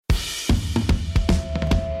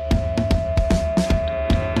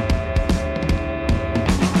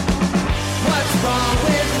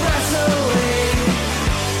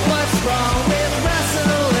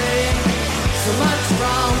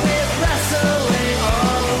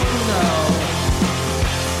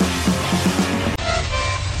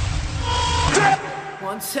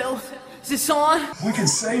Marcel, is this on? We can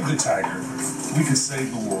save the tiger. We can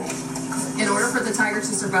save the world. In order for the tiger to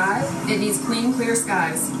survive, it needs clean, clear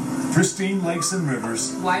skies, Pristine lakes and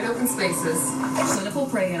rivers. wide open spaces, plentiful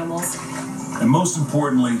prey animals. And most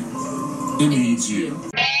importantly, it needs you.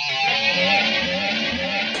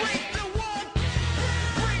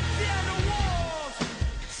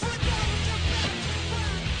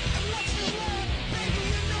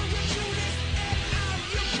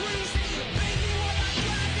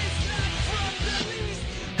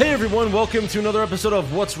 Hey everyone, welcome to another episode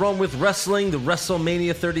of What's Wrong with Wrestling, the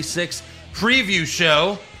WrestleMania 36 preview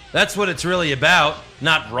show. That's what it's really about,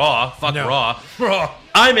 not Raw. Fuck Raw.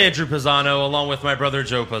 I'm Andrew Pisano, along with my brother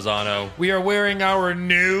Joe Pisano. We are wearing our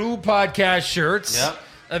new podcast shirts. Yep.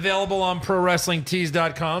 Available on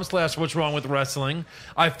ProWrestlingTees.com/What's Wrong with Wrestling.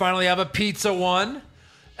 I finally have a pizza one,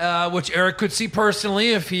 which Eric could see personally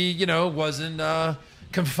if he, wasn't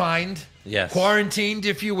confined. Yes. Quarantined,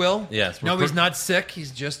 if you will. Yes. No, he's not sick.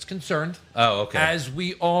 He's just concerned. Oh, okay. As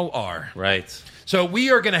we all are. Right. So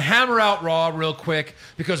we are going to hammer out Raw real quick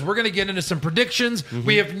because we're going to get into some predictions.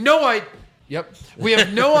 We have no idea. Yep. We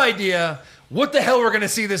have no idea what the hell we're going to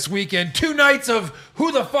see this weekend. 2 nights of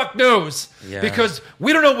who the fuck knows. Yeah. Because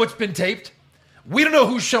we don't know what's been taped. We don't know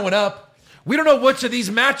who's showing up. We don't know which of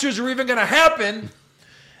these matches are even going to happen.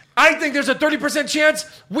 I think there's a 30% chance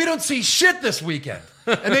we don't see shit this weekend.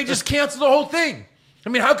 And they just cancel the whole thing. I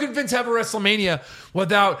mean, how could Vince have a WrestleMania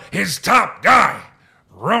without his top guy,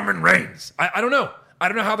 Roman Reigns? I don't know. I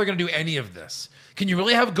don't know how they're going to do any of this. Can you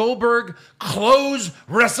really have Goldberg close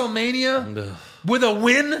WrestleMania with a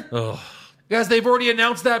win? As they've already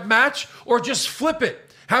announced that match? Or just flip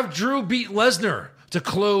it. Have Drew beat Lesnar to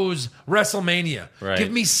close WrestleMania. Right.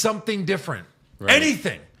 Give me something different. Right.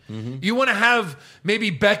 Anything. You want to have maybe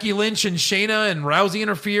Becky Lynch and Shayna and Rousey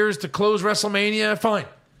interferes to close WrestleMania? Fine.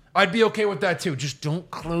 I'd be okay with that too. Just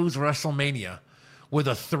don't close WrestleMania with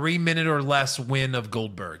a 3-minute or less win of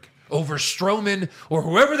Goldberg over Strowman or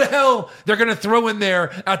whoever the hell they're going to throw in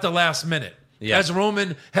there at the last minute. Yeah. As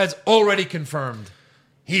Roman has already confirmed.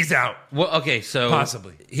 He's out. Well, okay, so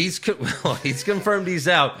Possibly. he's confirmed he's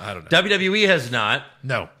out. I don't know. WWE has not.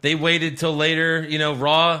 No. They waited till later.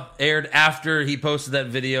 Raw aired after he posted that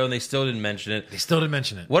video, and they still didn't mention it. They still didn't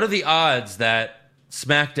mention it. What are the odds that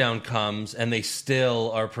SmackDown comes and they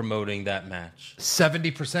still are promoting that match?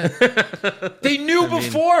 70%. They knew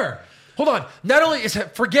before. Hold on. Not only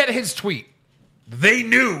forget his tweet. They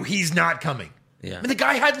knew he's not coming. Yeah. I mean, the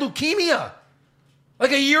guy had leukemia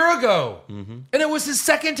like a year ago. And it was his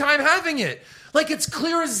second time having it. Like, it's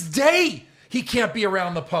clear as day he can't be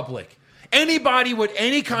around the public. Anybody with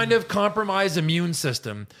any kind of compromised immune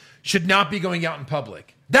system should not be going out in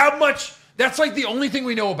public. That much. That's like the only thing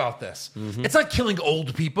we know about this. It's not killing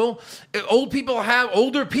old people.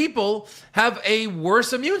 Older people have a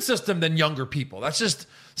worse immune system than younger people. That's just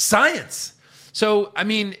science. So, I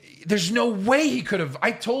mean, there's no way he could have. I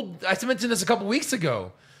mentioned this a couple weeks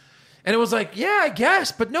ago. And it was like, yeah, I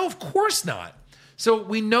guess. But no, of course not. So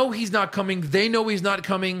we know he's not coming. They know he's not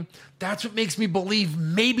coming. That's what makes me believe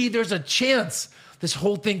maybe there's a chance this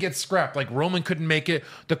whole thing gets scrapped. Like Roman couldn't make it.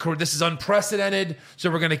 This is unprecedented. So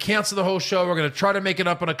we're going to cancel the whole show. We're going to try to make it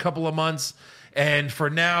up in a couple of months. And for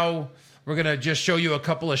now, we're going to just show you a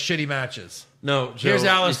couple of shitty matches. No, Joe, Here's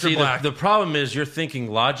Aleister Black. The problem is you're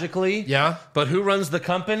thinking logically. Yeah? But who runs the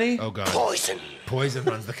company? Oh, God. Poison. Poison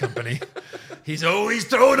runs the company. He's always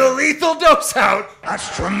throwing a lethal dose out.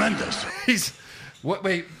 That's tremendous. Hang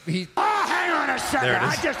on a second. There it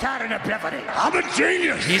is. I just had an epiphany. I'm a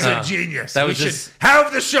genius. He's a genius. that We was should his-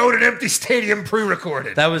 have the show at an empty stadium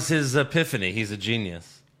pre-recorded. That was his epiphany. He's a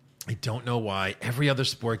genius. I don't know why. Every other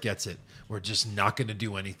sport gets it. We're just not going to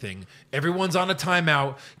do anything. Everyone's on a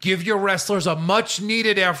timeout. Give your wrestlers a much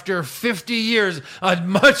needed, after 50 years, a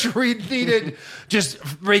much needed just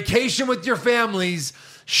vacation with your families.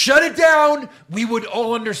 Shut it down. We would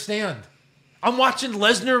all understand. I'm watching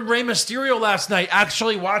Lesnar and Rey Mysterio last night,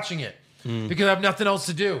 actually watching it because I have nothing else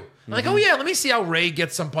to do. I'm like, oh yeah, let me see how Rey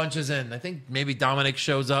gets some punches in. I think maybe Dominic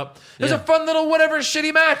shows up. There's a fun little whatever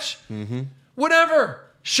shitty match. Whatever.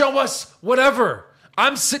 Show us whatever.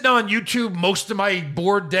 I'm sitting on YouTube most of my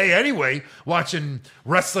bored day anyway, watching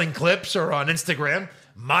wrestling clips or on Instagram.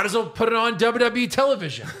 Might as well put it on WWE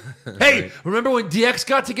television. Hey, remember when DX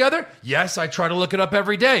got together? Yes, I try to look it up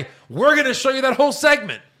every day. We're going to show you that whole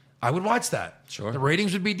segment. I would watch that. Sure. The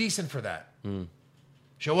ratings would be decent for that.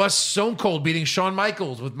 Show us Stone Cold beating Shawn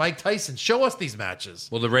Michaels with Mike Tyson. Show us these matches.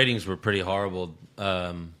 Well, the ratings were pretty horrible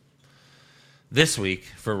this week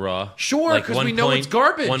for Raw. Sure, because we know it's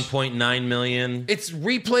garbage. 1.9 million. It's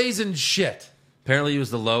replays and shit. Apparently, it was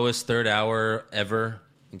the lowest third hour ever,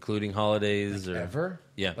 including holidays. Ever?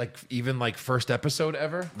 Yeah. Like even like first episode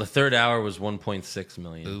ever? The third hour was 1.6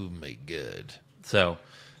 million. Oh my god. So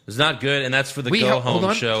it's not good, and that's for the hold go-home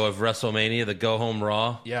on. show of WrestleMania, the Go-Home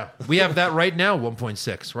Raw. Yeah. We have that right now,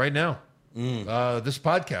 1.6 right now. This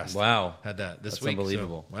podcast. Wow. Had that this That's week.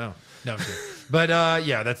 unbelievable. So, wow. No, I'm kidding. But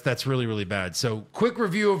yeah, that's really, really bad. So quick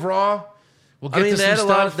review of Raw. We'll get to they had some a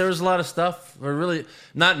lot. stuff. There was a lot of stuff. Or really,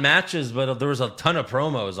 not matches, but there was a ton of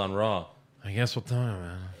promos on Raw. I guess we'll tell you,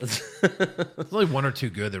 man. There's only one or two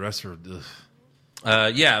good. The rest are...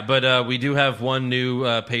 Ugh. Yeah, but we do have one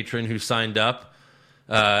new patron who signed up.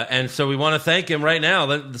 And so we want to thank him right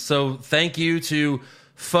now. So thank you to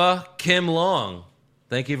Pha Kim Long.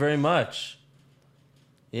 Thank you very much.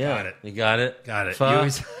 Yeah. Got it. You got it? Got it.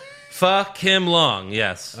 Pha Kim Long,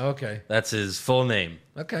 yes. Okay. That's his full name.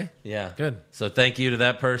 Okay. Yeah. Good. So thank you to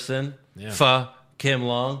that person. Yeah. Pha Kim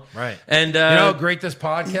Long. Right. And you know how great this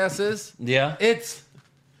podcast is? yeah. It's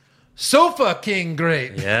so fucking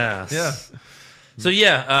great. Yes. Yeah. So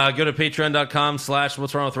go to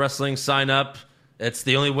patreon.com/what's wrong with wrestling. Sign up. It's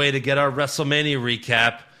the only way to get our WrestleMania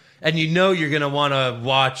recap. And you know you're going to want to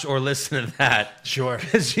watch or listen to that. Sure.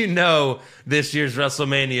 Because you know this year's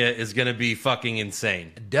WrestleMania is going to be fucking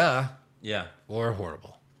insane. Duh. Yeah. Or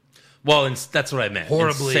horrible. Well, that's what I meant.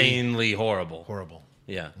 Horribly. Insanely horrible. Horrible.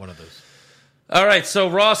 Yeah. One of those. All right, so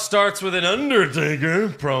Raw starts with an Undertaker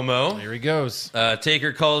promo. Here he goes.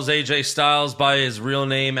 Taker calls AJ Styles by his real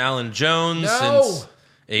name, Alan Jones, No. since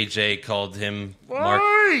AJ called him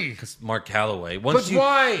Why? Mark Calloway.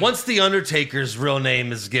 Why? Once the Undertaker's real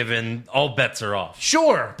name is given, all bets are off.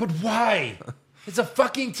 Sure, but why? It's a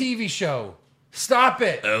fucking TV show. Stop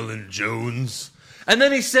it. Alan Jones. And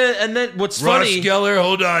then he said, and then what's funny... Geller,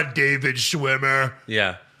 hold on, David Schwimmer.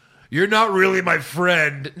 Yeah. You're not really my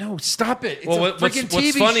friend. No, stop it. It's Well, a freaking TV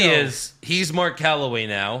what's funny show. is he's Mark Calloway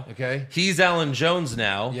now. Okay. He's Alan Jones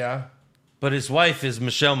now. Yeah. But his wife is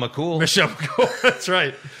Michelle McCool. Michelle McCool. That's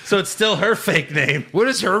right. So it's still her fake name. What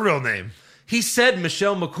is her real name? He said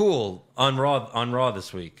Michelle McCool on Raw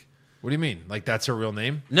this week. What do you mean? Like that's her real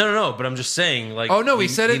name? No. But I'm just saying, like, Oh, no, he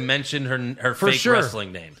said it- He mentioned her For fake sure.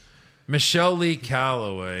 wrestling name. Michelle Lee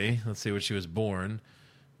Calloway. Let's see when she was born.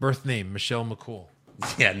 Birth name, Michelle McCool.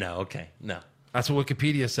 Yeah, no, okay, no. That's what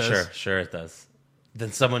Wikipedia says. Sure it does.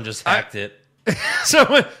 Then someone just hacked it.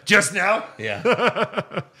 Someone just now?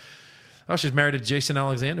 Yeah. Oh, she's married to Jason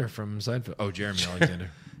Alexander from Seinfeld. Oh, Jeremy Alexander.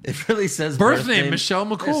 It really says Birth name, Michelle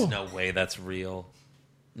McCool. There's no way that's real.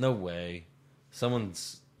 No way.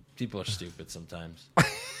 People are stupid sometimes.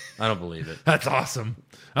 I don't believe it. That's awesome.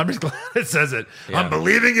 I'm just glad it says it. Yeah. I'm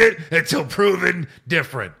believing it until proven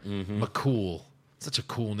different. McCool. Such a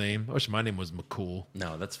cool name. I wish my name was McCool.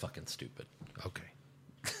 No, that's fucking stupid. Okay.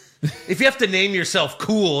 If you have to name yourself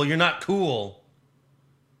cool, you're not cool.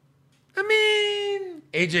 I mean,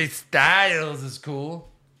 AJ Styles is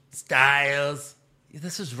cool. Styles.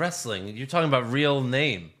 This is wrestling. You're talking about real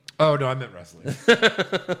name. Oh, no, I meant wrestling.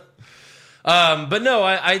 But no,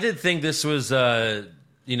 I did think this was,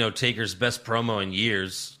 Taker's best promo in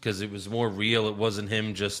years because it was more real. It wasn't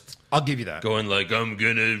him just I'll give you that. going like, I'm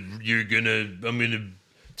gonna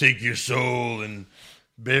take your soul and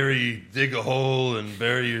dig a hole and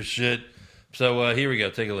bury your shit. So here we go.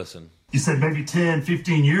 Take a listen. You said maybe 10,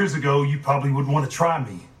 15 years ago, you probably wouldn't want to try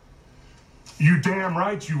me. You damn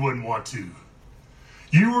right you wouldn't want to.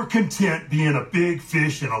 You were content being a big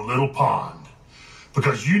fish in a little pond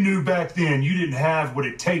because you knew back then you didn't have what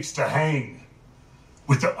it takes to hang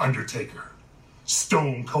with The Undertaker,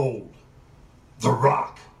 Stone Cold, The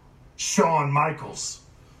Rock, Shawn Michaels,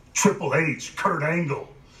 Triple H, Kurt Angle,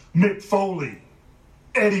 Mick Foley,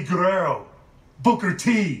 Eddie Guerrero, Booker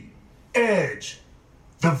T, Edge,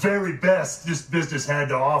 the very best this business had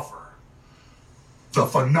to offer. The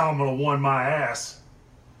phenomenal one, my ass.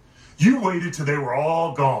 You waited till they were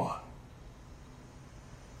all gone.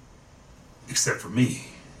 Except for me.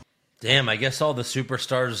 Damn, I guess all the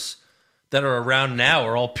superstars that are around now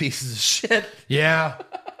are all pieces of shit. Yeah.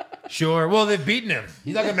 Sure. Well, they've beaten him.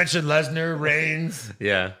 He's not going to mention Lesnar, Reigns.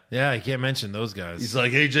 Yeah. Yeah, you can't mention those guys. He's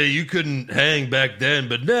like, AJ, you couldn't hang back then,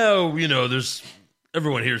 but now, there's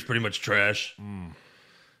everyone here is pretty much trash.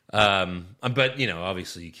 But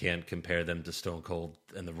obviously you can't compare them to Stone Cold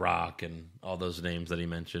and The Rock and all those names that he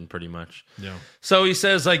mentioned pretty much. Yeah. So he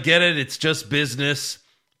says, I get it. It's just business,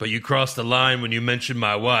 but you crossed the line when you mentioned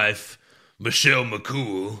my wife, Michelle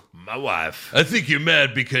McCool. My wife. I think you're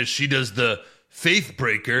mad because she does the Faith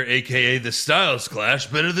Breaker, a.k.a. the Styles Clash,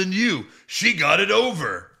 better than you. She got it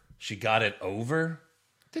over. She got it over?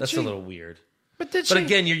 That's a little weird. But did But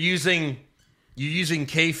again, you're using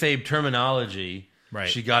kayfabe terminology. Right.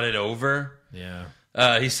 She got it over. Yeah.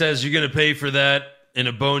 He says you're going to pay for that in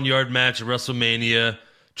a boneyard match at WrestleMania.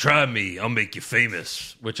 Try me, I'll make you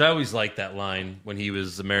famous. Which I always liked that line when he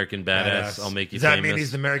was American Badass. I'll make you Does that famous. mean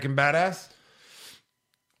he's the American Badass?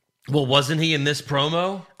 Well, wasn't he in this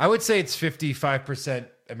promo? I would say it's 55%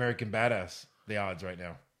 American Badass, the odds right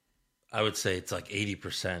now. I would say it's like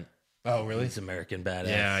 80%. Oh, really? He's American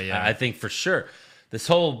Badass. Yeah. I think for sure. This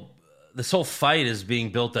whole fight is being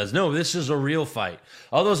built as, no, this is a real fight.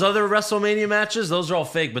 All those other WrestleMania matches, those are all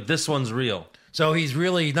fake, but this one's real. So he's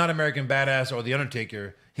really not American Badass or The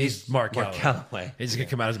Undertaker. He's Mark Calloway. He's going to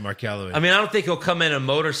come out as Mark Calloway. I mean, I don't think he'll come in a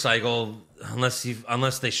motorcycle unless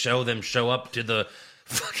they show up to the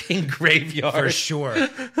fucking graveyard. For sure.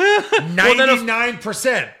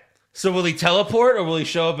 99%. So will he teleport or will he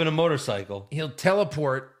show up in a motorcycle? He'll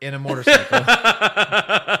teleport in a motorcycle.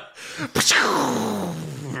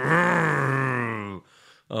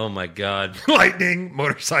 Oh my God. Lightning,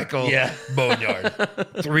 motorcycle, Yeah. boneyard.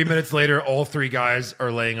 3 minutes later, all three guys are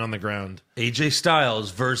laying on the ground. AJ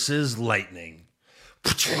Styles versus Lightning.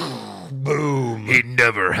 Boom. He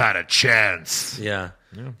never had a chance. Yeah.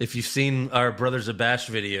 If you've seen our Brothers of Bash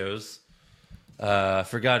videos, I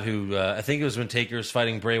forgot who, I think it was when Taker was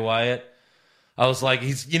fighting Bray Wyatt. I was like,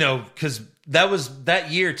 because that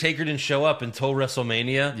year Taker didn't show up until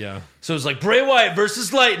WrestleMania. Yeah. So it was like Bray Wyatt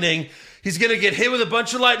versus Lightning. He's going to get hit with a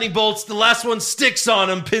bunch of lightning bolts. The last one sticks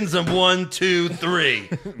on him, pins him 1, 2, 3.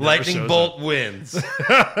 Lightning bolt wins.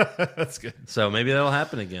 That's good. So maybe that'll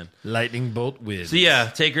happen again. Lightning bolt wins. So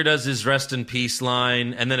yeah, Taker does his rest in peace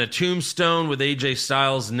line, and then a tombstone with AJ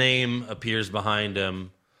Styles' name appears behind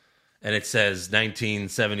him, and it says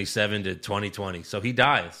 1977 to 2020. So he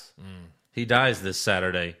dies. He dies this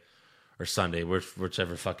Saturday or Sunday,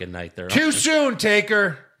 whichever fucking night they're Too on. soon,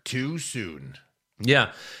 Taker. Too soon.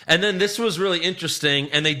 Yeah, and then this was really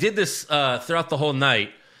interesting, and they did this throughout the whole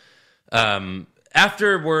night.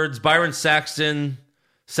 Afterwards, Byron Saxton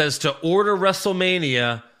says to order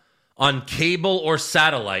WrestleMania on cable or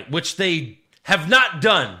satellite, which they have not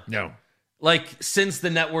done, No. since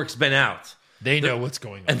the network's been out. They know what's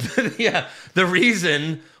going on. And yeah, the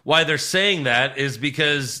reason why they're saying that is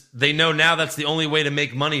because they know now that's the only way to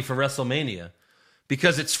make money for WrestleMania,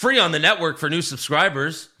 because it's free on the network for new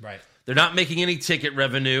subscribers. Right. They're not making any ticket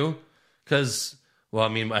revenue because,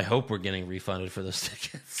 I hope we're getting refunded for those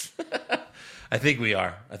tickets. I think we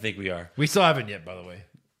are. We still haven't yet, by the way.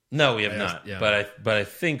 No, we have not. yeah. But I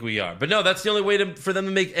think we are. But no, that's the only way for them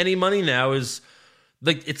to make any money now is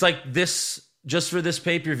it's like this, just for this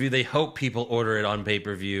pay-per-view. They hope people order it on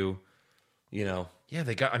pay-per-view, Yeah,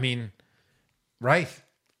 right.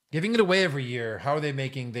 Giving it away every year, how are they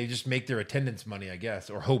making? They just make their attendance money, I guess,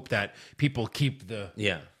 or hope that people keep the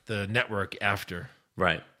network after.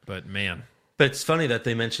 Right. But man. But it's funny that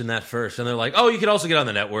they mentioned that first. And they're like, oh, you could also get on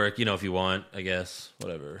the network, if you want, I guess.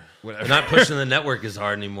 Whatever. They're not pushing the network as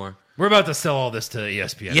hard anymore. We're about to sell all this to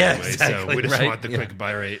ESPN anyway, exactly, so we just right? want the quick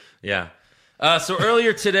buy rate. Yeah. So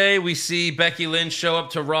earlier today, we see Becky Lynch show up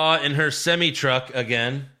to Raw in her semi-truck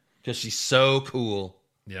again because she's so cool.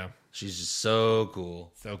 Yeah. She's just so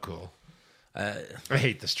cool. So cool. I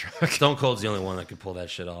hate this truck. Stone Cold's the only one that could pull that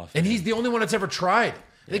shit off. And he's the only one that's ever tried.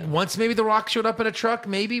 I think once maybe The Rock showed up in a truck,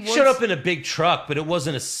 maybe once. Showed up in a big truck, but it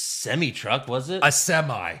wasn't a semi-truck, was it? A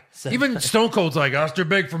semi. Even Stone Cold's like, that's too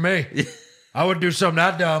big for me. I wouldn't do something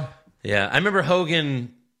that dumb. Yeah, I remember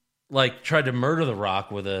Hogan tried to murder The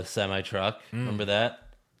Rock with a semi-truck. Remember that?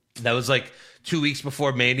 That was 2 weeks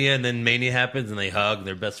before Mania, and then Mania happens, and they hug, and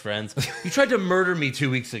they're best friends. You tried to murder me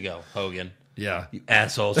 2 weeks ago, Hogan. Yeah. You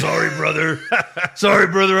asshole. Sorry, brother. Sorry,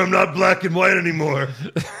 brother, I'm not black and white anymore.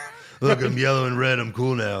 Look, I'm yellow and red. I'm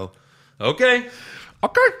cool now. Okay.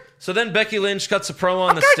 So then Becky Lynch cuts a promo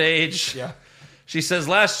on the stage. Yeah. She says,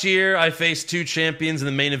 last year, I faced 2 champions in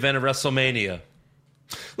the main event of WrestleMania.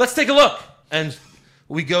 Let's take a look. And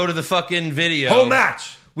we go to the fucking video. Whole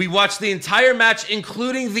match. We watch the entire match,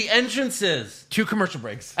 including the entrances. 2 commercial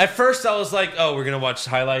breaks. At first, I was like, oh, we're going to watch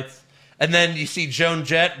highlights. And then you see Joan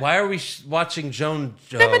Jett. Why are we watching Joan?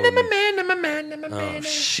 Oh,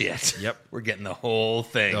 shit. Yep. We're getting the whole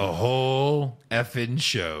thing. The whole effing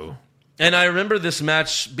show. And I remember this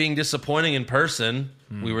match being disappointing in person.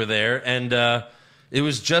 We were there. And it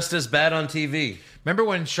was just as bad on TV. Remember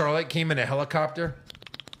when Charlotte came in a helicopter?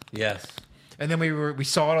 Yes. And then we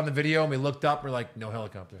saw it on the video and we looked up. We're like, no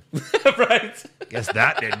helicopter. Right. Guess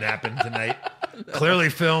that didn't happen tonight. Clearly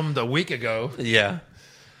filmed a week ago. Yeah.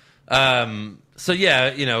 So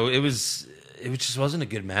yeah, it just wasn't a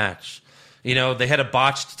good match. They had a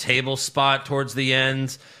botched table spot towards the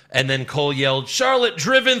end, and then Cole yelled, "Charlotte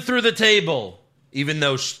driven through the table," even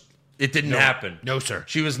though It didn't happen. No, sir.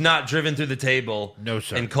 She was not driven through the table. No,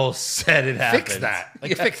 sir. And Cole said it happened. Fix that.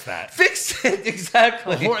 Fix that. Fix it,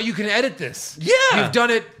 exactly. Or you can edit this. Yeah. You've done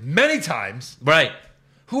it many times. Right.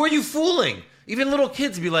 Who are you fooling? Even little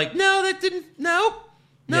kids be like, no, that didn't, no,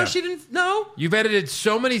 Yeah. she didn't, no. You've edited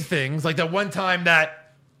so many things, like that one time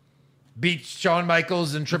that beat Shawn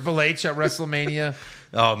Michaels and Triple H at WrestleMania.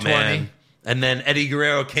 Oh, 20. man. And then Eddie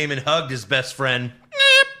Guerrero came and hugged his best friend.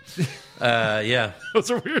 Yeah. That was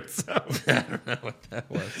a weird sound. I don't know what that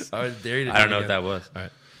was. I dare you to I don't know it what that was. All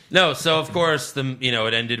right. No, so of course,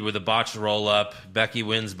 it ended with a botched roll-up. Becky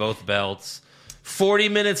wins both belts. 40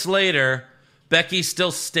 minutes later, Becky's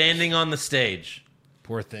still standing on the stage.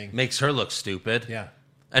 Poor thing. Makes her look stupid. Yeah.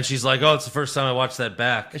 And she's like, oh, it's the first time I watched that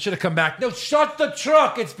back. It should have come back. No, shut the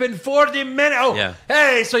truck. It's been 40 minutes. Oh, Yeah.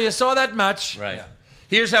 Hey, so you saw that match? Right. Yeah.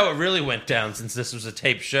 Here's how it really went down since this was a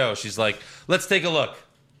taped show. She's like, let's take a look.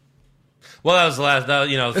 Well, that was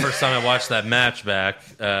the first time I watched that match back.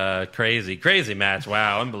 Crazy match.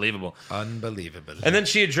 Wow, unbelievable. Unbelievable. And then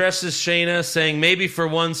she addresses Shayna, saying, maybe for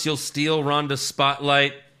once you'll steal Ronda's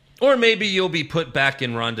spotlight, or maybe you'll be put back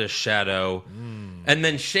in Ronda's shadow. And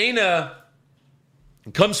then Shayna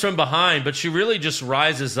comes from behind, but she really just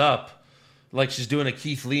rises up like she's doing a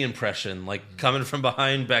Keith Lee impression, like coming from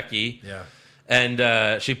behind Becky. Yeah.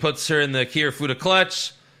 And she puts her in the Kirifuda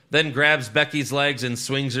clutch, then grabs Becky's legs and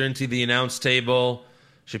swings her into the announce table.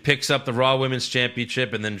 She picks up the Raw Women's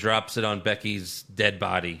Championship and then drops it on Becky's dead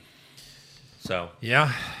body. So,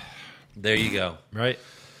 Yeah. there you go. Right.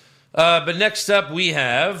 But next up, we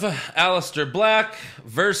have Aleister Black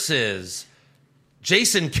versus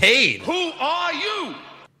Jason Cade. Who are you?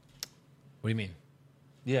 What do you mean?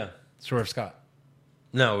 Yeah. Swerve Scott.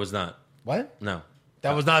 No, it was not. What? No,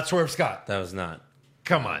 That was not Swerve Scott. that was not.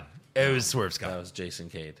 Come on. It was Swerve Scott. That was Jason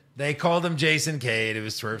Cade. They called him Jason Cade. It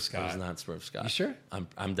was Swerve It Scott. was not Swerve Scott. You sure?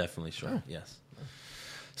 I'm definitely sure. Yes.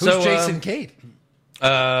 Who's Jason Cade?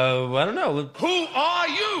 I don't know. Who are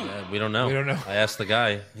you? We don't know. We don't know. I asked the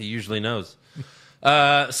guy. He usually knows.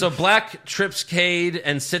 So Black trips Cade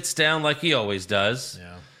and sits down like he always does.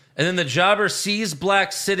 Yeah. And then the jobber sees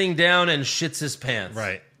Black sitting down and shits his pants.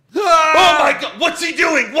 Right. Oh my God! What's he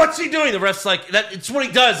doing? What's he doing? The ref's like, "It's what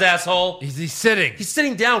he does, asshole." He's sitting. He's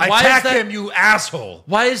sitting down. Attack him, you asshole.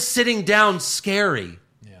 Why is sitting down scary?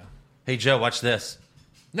 Yeah. Hey Joe, watch this.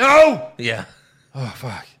 No. Yeah, Oh,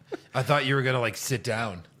 fuck. I thought you were going to, sit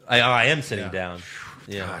down. I am sitting Yeah. down.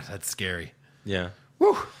 Yeah, God, that's scary. yeah.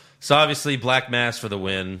 Woo. So obviously Black Mass for the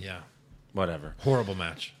win. Yeah. Whatever. Horrible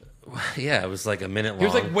match. Yeah, it was like a minute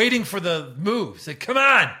long. He was, waiting for the move. He's like, come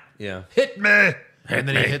on. yeah, Hit me. And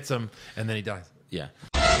then he hits him, and then he dies. yeah.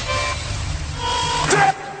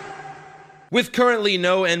 With currently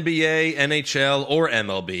no NBA, NHL, or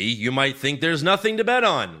MLB, you might think there's nothing to bet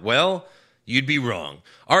on. Well, you'd be wrong.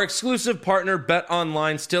 Our exclusive partner,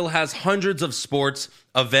 BetOnline, still has hundreds of sports,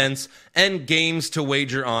 events, and games to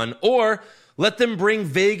wager on, or let them bring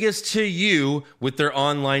Vegas to you with their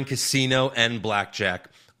online casino and blackjack.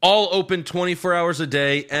 All open 24 hours a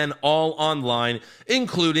day and all online,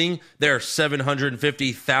 including their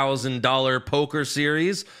 $750,000 poker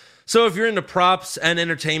series. So if you're into props and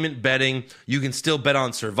entertainment betting, you can still bet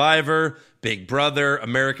on Survivor, Big Brother,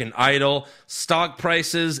 American Idol, stock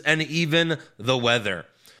prices, and even the weather.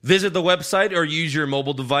 Visit the website or use your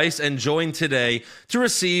mobile device and join today to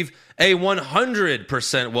receive a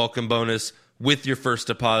 100% welcome bonus with your first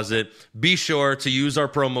deposit. Be sure to use our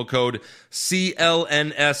promo code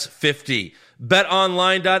CLNS50.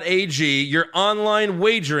 BetOnline.ag, your online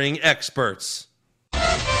wagering experts.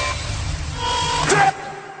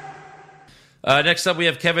 Next up, we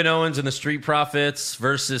have Kevin Owens and the Street Profits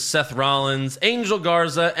versus Seth Rollins, Angel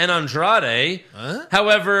Garza, and Andrade.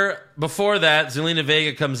 However, before that, Zelina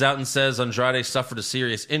Vega comes out and says Andrade suffered a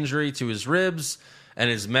serious injury to his ribs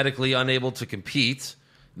and is medically unable to compete.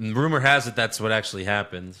 And rumor has it that's what actually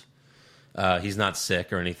happened. He's not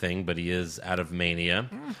sick or anything, but he is out of Mania.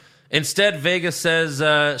 Instead, Vega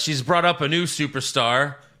says she's brought up a new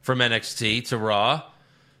superstar from NXT to Raw,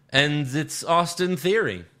 and it's Austin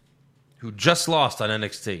Theory, who just lost on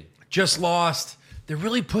NXT. Just lost. They're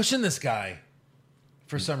really pushing this guy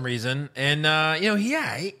for some reason. And,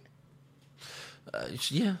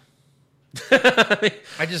 Yeah.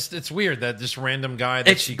 it's weird that this random guy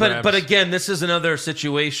that she grabs. But again, this is another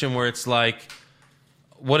situation where it's like,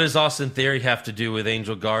 what does Austin Theory have to do with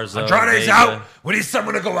Angel Garza? Andrade's Vega? out. We need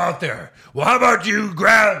someone to go out there. Well, how about you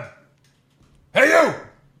grab... Hey, you!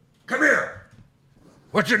 Come here.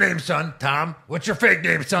 What's your name, son? Tom. What's your fake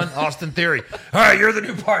name, son? Austin Theory. All right, you're the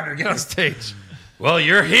new partner. Get on stage. Well,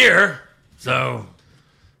 you're here, so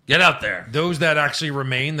Get out there. Those that actually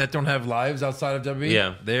remain that don't have lives outside of WWE,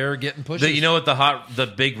 Yeah. they're getting pushed. You know what the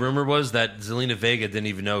big rumor was? That Zelina Vega didn't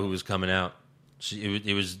even know who was coming out.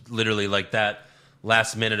 It was literally like that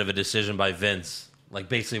last minute of a decision by Vince. Like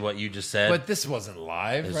basically what you just said. But this wasn't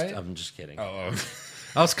live, right? I'm just kidding. Oh,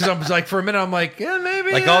 I was like for a minute, I'm like, yeah,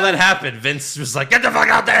 maybe. Like all that happened, Vince was like, "Get the fuck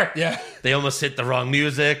out there!" Yeah. They almost hit the wrong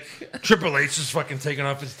music. Triple H is fucking taking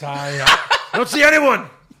off his tie. I don't see anyone.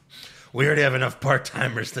 We already have enough part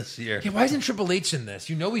timers this year. Yeah, why isn't Triple H in this?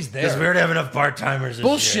 You know he's there. Because we already have enough part timers this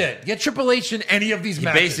Bullshit. year. Get Triple H in any of these He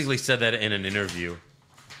matches. basically said that in an interview.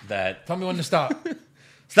 That Tell me when to stop.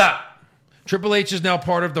 stop. Triple H is now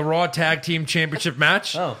part of the Raw Tag Team Championship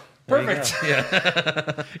match. Oh, there you perfect. go.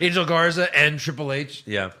 Yeah. Angel Garza and Triple H.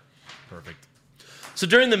 Yeah. Perfect. So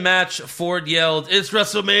during the match, Ford yelled, "It's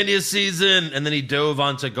WrestleMania season!" And then he dove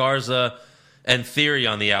onto Garza and Theory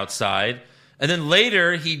on the outside. And then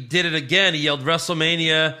later, he did it again. He yelled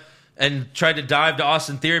WrestleMania and tried to dive to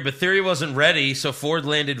Austin Theory, but Theory wasn't ready, so Ford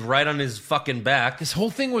landed right on his fucking back. This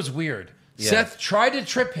whole thing was weird. Yeah. Seth tried to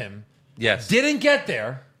trip him. Yes. Didn't get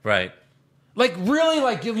there. Right. Like, really,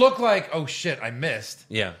 like, it looked like, oh, shit, I missed.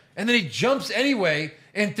 Yeah. And then he jumps anyway,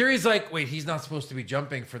 and Theory's like, wait, he's not supposed to be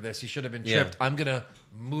jumping for this. He should have been tripped. Yeah. I'm going to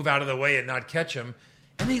move out of the way and not catch him.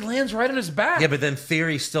 And he lands right on his back. Yeah, but then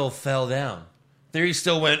Theory still fell down. Theory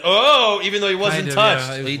still went, oh, even though he wasn't Kind of, touched.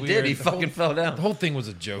 yeah, it was He weird. did. He The fucking whole- fell down. The whole thing was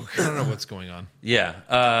a joke. I don't know what's going on. Yeah.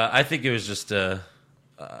 I think it was just a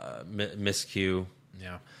miscue.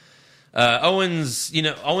 Yeah.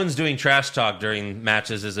 Owens doing trash talk during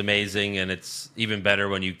matches is amazing, and it's even better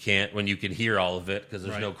when you can hear all of it because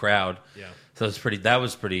there's Right. no crowd. Yeah. So that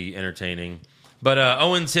was pretty entertaining. But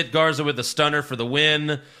Owens hit Garza with a stunner for the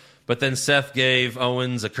win, but then Seth gave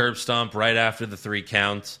Owens a curb stomp right after the 3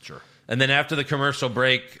 count. Sure. And then after the commercial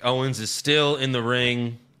break, Owens is still in the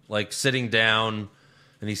ring, like sitting down,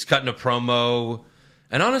 and he's cutting a promo.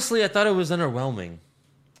 And honestly, I thought it was underwhelming.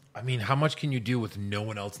 I mean, how much can you do with no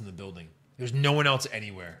one else in the building? There's no one else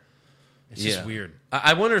anywhere. It's just weird.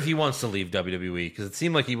 I wonder if he wants to leave WWE because it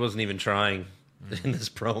seemed like he wasn't even trying in this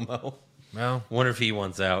promo. Well, I wonder if he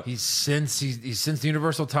wants out. he's since the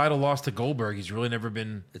Universal title lost to Goldberg, he's really never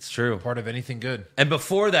been It's true. part of anything good. And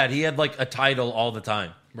before that, he had like a title all the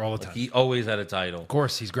time. All the Like, time. he always had a title. Of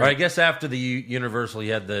course, he's Or great. I guess after the Universal, he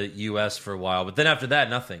had the US for a while. But then after that,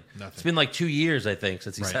 nothing. It's been like 2 years, I think,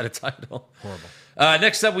 since he's Right. had a title. Horrible.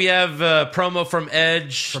 Next up, we have a promo from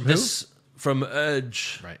Edge. From who? From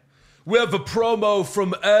Edge. Right. We have a promo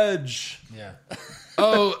from Edge. Yeah.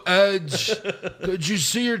 Oh, Edge, did you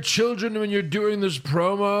see your children when you're doing this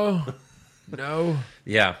promo? No.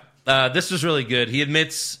 Yeah. This was really good. He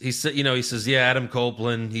admits, he says, yeah, Adam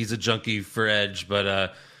Copeland, he's a junkie for Edge,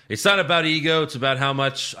 but it's not about ego. It's about how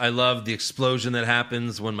much I love the explosion that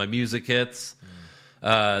happens when my music hits.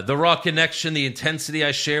 The raw connection, the intensity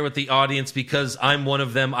I share with the audience because I'm one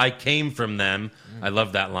of them. I came from them. I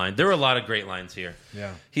love that line. There were a lot of great lines here.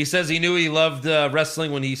 Yeah. He says he knew he loved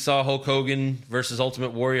wrestling when he saw Hulk Hogan versus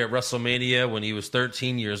Ultimate Warrior at WrestleMania when he was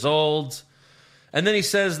 13 years old. And then he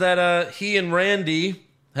says that he and Randy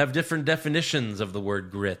have different definitions of the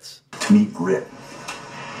word grit. To me, grit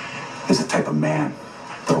is the type of man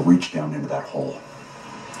that'll reach down into that hole,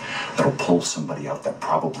 that'll pull somebody out that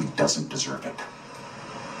probably doesn't deserve it.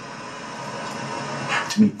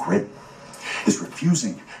 To me, grit is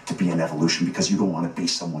refusing to be an evolution because you don't want to be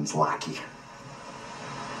someone's lackey.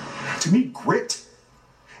 To me, grit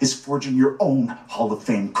is forging your own Hall of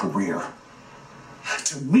Fame career.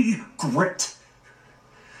 To me, grit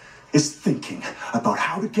is thinking about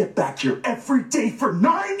how to get back here every day for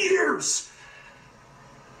 9 years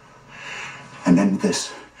and end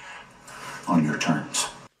this on your terms.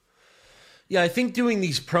 Yeah, I think doing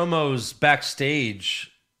these promos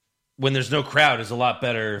backstage when there's no crowd is a lot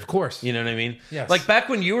better. Of course. You know what I mean? Yes. Like back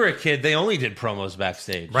when you were a kid, they only did promos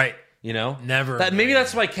backstage. Right. You know? Never. Maybe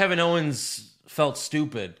that's why Kevin Owens felt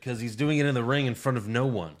stupid, because he's doing it in the ring in front of no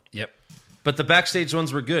one. Yep. But the backstage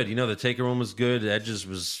ones were good. You know, the Taker one was good. Edge's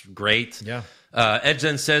was great. Yeah. Edge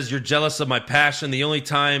then says, "You're jealous of my passion. The only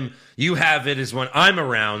time you have it is when I'm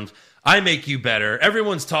around. I make you better.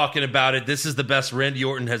 Everyone's talking about it. This is the best Randy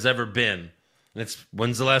Orton has ever been." And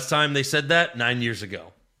when's the last time they said that? 9 years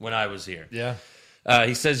ago when I was here. Yeah.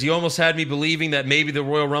 He says, "You almost had me believing that maybe the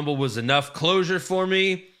Royal Rumble was enough closure for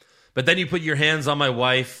me. But then you put your hands on my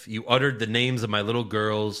wife. You uttered the names of my little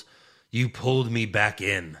girls. You pulled me back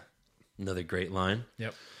in." Another great line.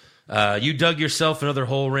 Yep. You dug yourself another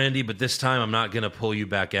hole, Randy, but this time I'm not going to pull you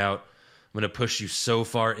back out. I'm going to push you so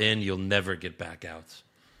far in, you'll never get back out.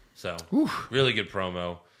 So, really good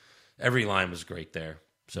promo. Every line was great there.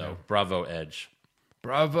 So, bravo, Edge.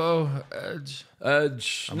 Bravo, Edge.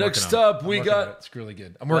 Edge. I'm Next working on it. up, I'm we working on it. got. It's really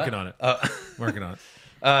good. I'm working on it. Working on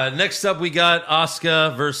it. Next up, we got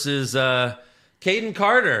Asuka versus Kaden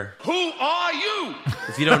Carter. Who are you?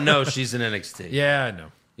 If you don't know, she's in NXT. Yeah, I know.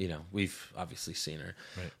 You know, we've obviously seen her.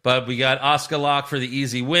 Right. But we got Asuka lock for the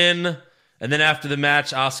easy win. And then after the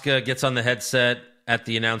match, Asuka gets on the headset at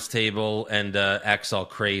the announce table and acts all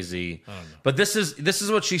crazy. But this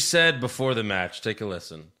is what she said before the match. Take a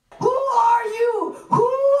listen. Who are you? Who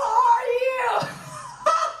are you?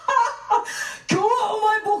 今日はお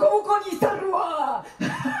前ボコボコにしたるわ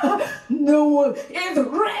No one is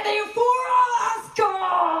ready for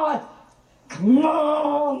Asuka! Come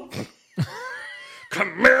on!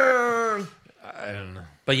 Come on! I don't know.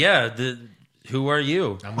 But yeah, who are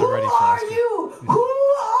you? I'm Who not ready for are Asuka. you? Who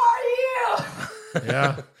are you?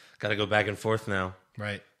 Yeah, Gotta go back and forth now.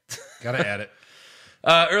 right. Gotta add it.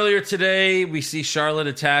 Earlier today, we see Charlotte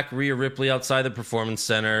attack Rhea Ripley outside the Performance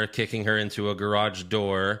Center, kicking her into a garage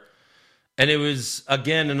door. And it was,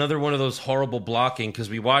 again, another one of those horrible blocking because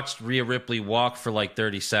we watched Rhea Ripley walk for like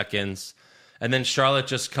 30 seconds. And then Charlotte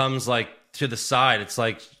just comes like to the side. It's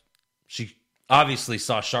like she obviously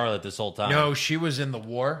saw Charlotte this whole time. No, she was in the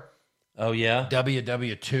war, Oh, yeah?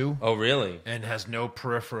 WW2, Oh, really? and has no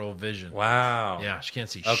peripheral vision. Wow. Yeah, she can't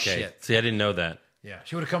see Okay. shit. See, I didn't know that. Yeah,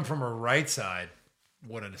 she would have come from her right side.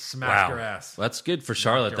 Would have Wow. smashed her ass. Well, that's good for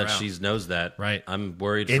Charlotte her that out. she knows that. Right. I'm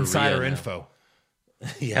worried for Insider Rhea now. info.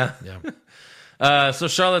 Yeah. Yeah. So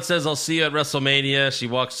Charlotte says, I'll see you at WrestleMania. She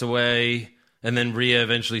walks away, and then Rhea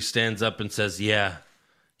eventually stands up and says, yeah,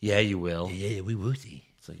 you will. Yeah, we will see.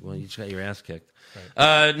 It's like, well, you just got your ass kicked.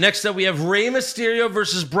 Next up, we have Rey Mysterio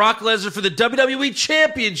versus Brock Lesnar for the WWE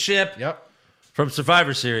Championship Yep. from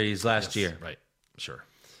Survivor Series last year. Right. Sure.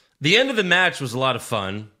 The end of the match was a lot of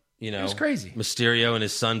fun. You know, It was crazy. Mysterio and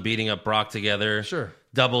his son beating up Brock together. Sure.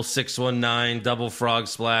 Double 619, double frog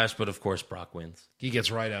splash, but of course Brock wins. He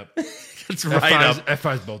gets right up. It's right up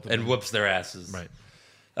F5's both of them. and whoops their asses. Right.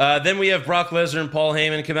 Then we have Brock Lesnar and Paul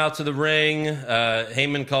Heyman come out to the ring.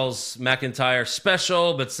 Heyman calls McIntyre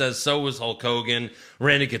special, but says so was Hulk Hogan,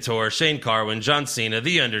 Randy Couture, Shane Carwin, John Cena,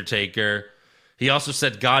 The Undertaker. He also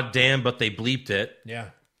said, God damn, but they bleeped it, Yeah.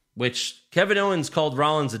 which Kevin Owens called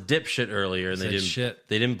Rollins a dipshit earlier, and they Said didn't, shit.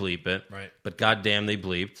 they didn't bleep it. Right. But God damn, they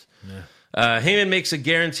bleeped. Heyman makes a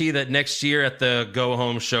guarantee that next year at the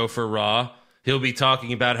go-home show for Raw, he'll be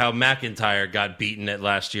talking about how McIntyre got beaten at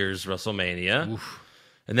last year's WrestleMania.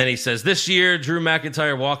 And then he says, this year, Drew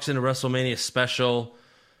McIntyre walks into WrestleMania special,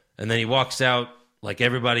 and then he walks out like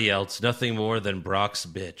everybody else, nothing more than Brock's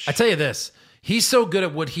bitch. I tell you this, he's so good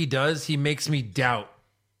at what he does, he makes me doubt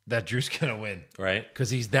that Drew's going to win. Right? Because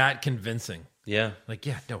he's that convincing. Yeah, Like,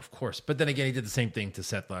 yeah, no, of course. But then again, he did the same thing to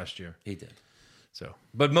Seth last year. he did. So,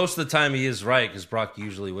 But most of the time he is right, because Brock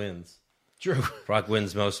usually wins. Drew. Brock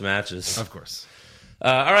wins most matches. Of course.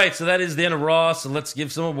 All right, so that is the end of Raw, so let's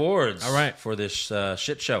give some awards All right. for this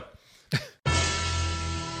shit show.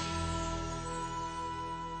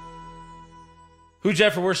 Who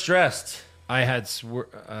Jeff or worst dressed? I had,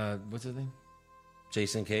 what's his name?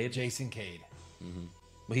 Jason Cage? Jason Cade.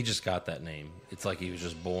 Well, he just got that name. It's like he was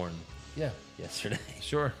just born Yeah, yesterday.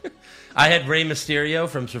 sure. I had Rey Mysterio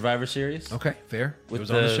from Survivor Series. Okay, fair. It With was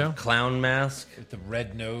the, on the show. clown mask. With the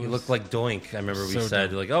red nose. He looked like Doink. I remember we So said,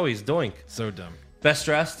 dumb. like, oh, he's Doink. so dumb. Best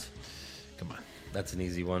dressed? Come on. That's an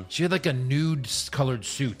easy one. She had like a nude colored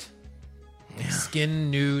suit. Like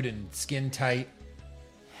skin nude and skin tight.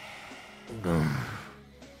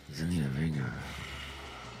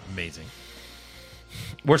 Amazing.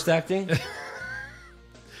 Worst acting?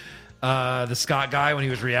 The Scott guy when he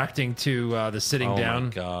was reacting to the sitting Oh, down. my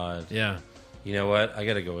God. Yeah. You know what? I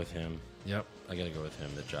got to go with him. Yep. I got to go with him,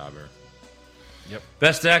 the jobber. Yep.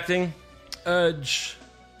 Best acting? Edge.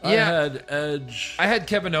 I Yeah. had Edge. I had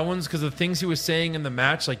Kevin Owens because the things he was saying in the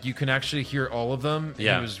match, like you can actually hear all of them. And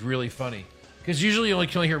Yeah. It was really funny. Because usually you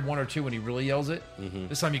can only hear one or two when he really yells it.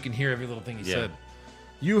 This time you can hear every little thing he said.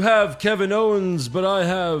 You have Kevin Owens, but I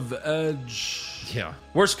have Edge. Yeah.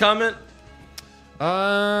 Worst comment?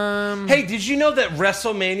 I Hey, did you know that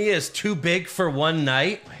WrestleMania is too big for one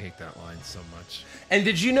night? hate that line so much. And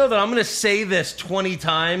did you know that I'm going to say this 20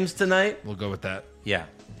 times tonight? We'll go with that. Yeah.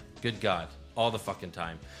 Good God. All the fucking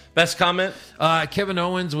time. Best comment? Kevin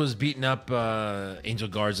Owens was beating up Angel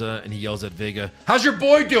Garza, and he yells at Vega, "How's your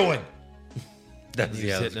boy doing?" That's, He's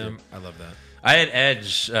yeah, that's hitting good. him. I love that. I had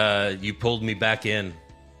Edge. You pulled me back in.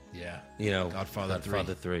 Yeah. You know, Godfather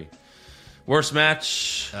 3. Worst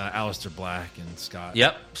match? Aleister Black and Scott.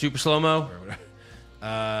 Yep. Super slow mo.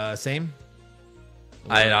 Same.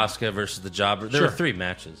 I had Asuka versus the Jobber. There Sure. were 3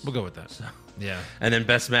 matches. We'll go with that. Yeah. And then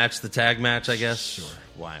best match, the tag match, I guess. Sure.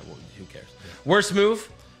 Why? Well, who cares? Worst move?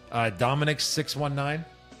 Dominic 619.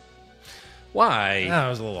 Why? That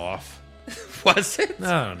was a little off. Was it?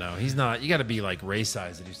 I don't know. He's not. You got to be like Ray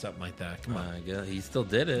size to do something like that. Come on. I guess he still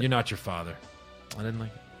did it. You're not your father. I didn't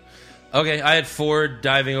like it. Okay, I had Ford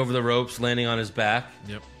diving over the ropes, landing on his back.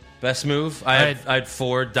 Yep. Best move? I had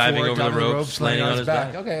Ford diving over the ropes, landing on his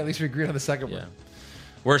back. Okay, at least we agreed on the second Yeah. one.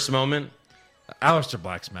 Worst moment? Aleister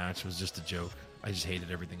Black's match was just a joke. I just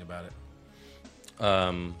hated everything about it.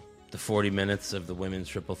 The 40 minutes of the women's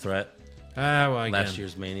triple threat. Well, again, Last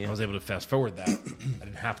year's Mania. I was able to fast forward that. I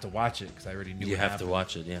didn't have to watch it because I already knew. You what have happened. to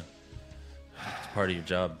watch it, yeah. It's part of your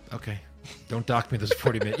job. Okay. Don't dock me this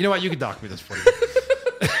 40 minutes. You know what? You can dock me this 40 minutes.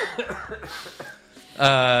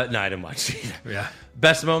 No, I didn't watch it either. Yeah.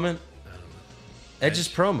 Best moment? Edge's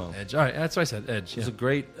promo. Edge. All right. That's what I said. Edge. It was Yeah. a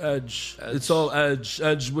great Edge. It's all Edge.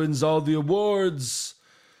 Edge wins all the awards.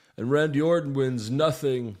 And Randy Orton wins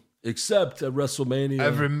nothing except at WrestleMania.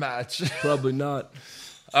 Every match. Probably not.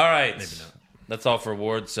 All right. Maybe not. That's all for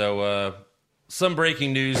awards. So, some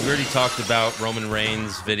breaking news. We already talked about Roman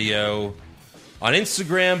Reigns' video on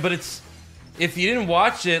Instagram, but it's if you didn't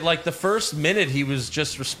watch it, like the first minute, he was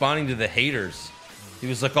just responding to the haters. He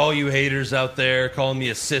was like, all you haters out there calling me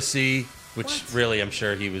a sissy, which really I'm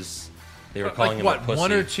sure he was. They were calling him what, a pussy.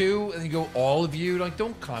 1 or 2, and you go, all of you? Like,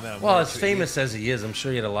 don't comment on Well, one or as 2. famous as he is, I'm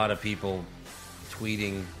sure he had a lot of people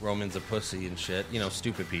tweeting Roman's a pussy and shit. You know,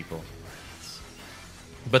 stupid people.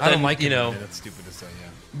 But I then, don't like you it. know, That's stupid to say, yeah.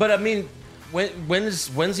 but I mean,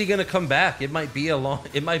 when's he gonna come back? It might be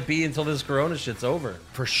It might be until this Corona shit's over,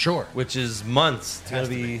 For sure. which is months. It's gonna Has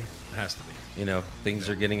to be, It has to be. you know, things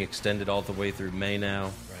are getting extended all the way through May now.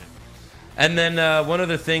 Right. And then one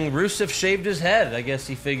other thing, Rusev shaved his head. I guess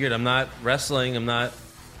he figured I'm not wrestling, I'm not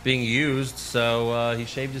being used, so he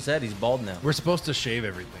shaved his head. He's bald now. We're supposed to shave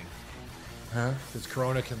everything. Huh? Because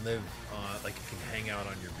Corona can live, like it can hang out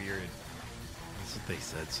on your beard. That's what they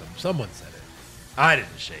said. Someone said it. I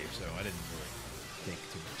didn't shave, so I didn't really think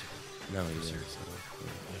too much of it. No, he didn't.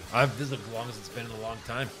 Seriously. This is the longest it's been in a long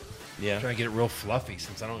time. Yeah. Trying to get it real fluffy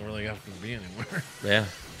since I don't really have to be anywhere. Yeah,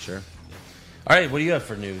 sure. All right, what do you have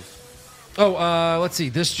for news? Oh, let's see.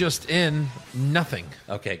 This just in, nothing.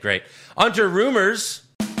 Okay, great. On to rumors.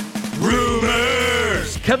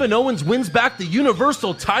 Rumors! Kevin Owens wins back the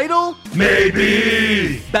Universal title?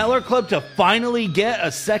 Maybe. Balor Club to finally get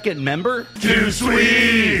a second member? Too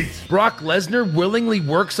sweet. Brock Lesnar willingly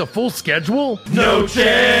works a full schedule? No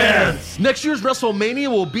chance. Next year's WrestleMania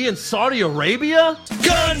will be in Saudi Arabia?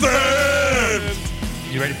 Confirmed.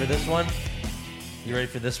 You ready for this one? You ready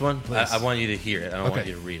for this one? Please. I want you to hear it. I don't want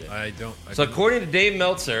you to read it. I don't. So according to Dave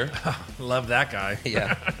Meltzer, love that guy.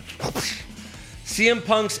 yeah, CM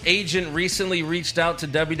Punk's agent recently reached out to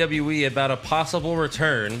WWE about a possible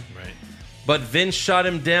return, Right. but Vince shot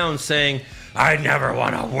him down, saying, "I never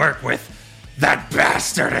want to work with that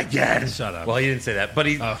bastard again." Shut up. Well, he didn't say that, but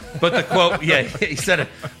but the quote, yeah, he said it.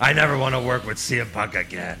 "I never want to work with CM Punk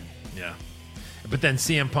again." Yeah. But then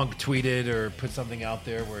CM Punk tweeted or put something out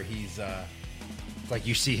there where he's like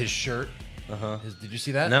you see his shirt. Did you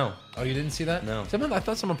see that? No. Oh, you didn't see that? No. I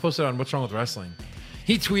thought someone posted on What's Wrong with Wrestling.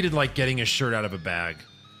 He tweeted like getting his shirt out of a bag.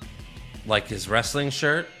 Like his wrestling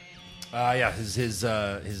shirt. Yeah, his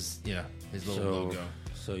little logo.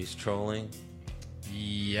 So he's trolling,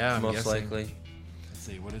 Yeah, I'm most guessing. likely. Let's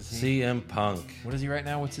see, what is he? CM Punk. What is he right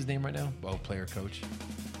now? What's his name right now? Oh, player coach.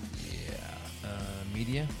 Yeah.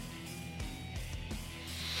 Media.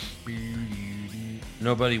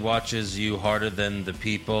 Nobody watches you harder than the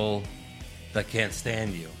people that can't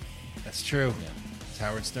stand you. That's true. Yeah. It's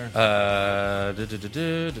Howard Stern. Yeah,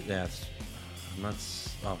 I'm not.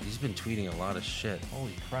 Oh, he's been tweeting a lot of shit.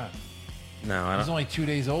 Holy crap. No, I He's don't. only 2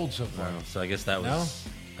 days old so far. No, so I guess that was.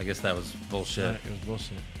 No? I guess that was bullshit. It was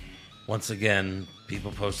bullshit. Once again,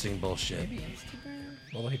 people posting bullshit. Maybe Instagram?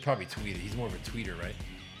 Although he probably tweeted. He's more of a tweeter, right?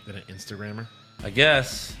 Than an Instagrammer. I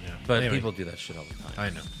guess, Yeah. but Anyway. people do that shit all the time. I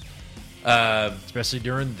know. Especially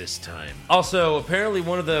during this time. Also, apparently,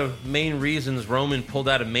 one of the main reasons Roman pulled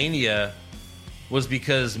out of Mania was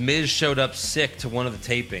because Miz showed up sick to one of the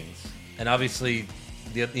tapings, and obviously,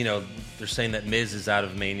 they're saying that Miz is out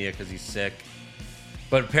of Mania because he's sick.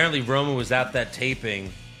 But apparently, Roman was at that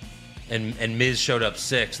taping, and Miz showed up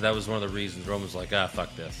sick, so that was one of the reasons Roman was like,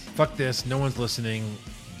 fuck this. Fuck this. No one's listening.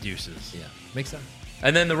 Deuces. Yeah. Makes sense.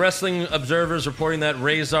 And then the Wrestling Observer's reporting that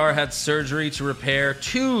Razor had surgery to repair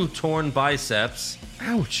 2 torn biceps,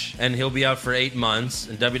 Ouch. and he'll be out for 8 months.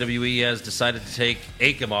 And WWE has decided to take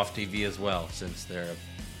Akam off TV as well, since they're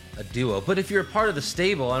a duo. But if you're a part of the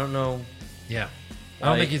stable, I don't know. Yeah. I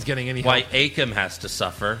don't think he's getting any Why help. Akam has to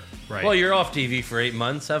suffer. Right. Well, you're off TV for 8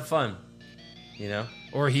 months. Have fun. You know?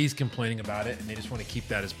 Or he's complaining about it, and they just want to keep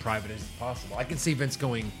that as private as possible. I can see Vince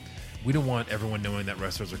going, we don't want everyone knowing that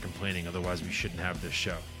wrestlers are complaining, otherwise we shouldn't have this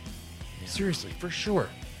show. Yeah. Seriously, for sure.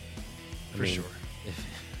 For sure.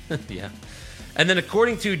 Yeah. And then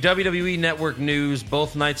according to WWE Network News,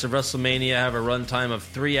 both nights of WrestleMania have a runtime of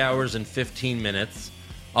 3 hours and 15 minutes,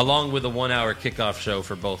 along with a 1 hour kickoff show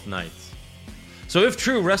for both nights. So if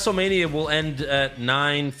true, WrestleMania will end at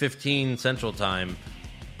 9:15 Central Time.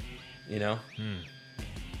 You know?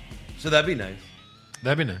 So that'd be nice.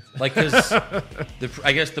 That'd be nice. Like, because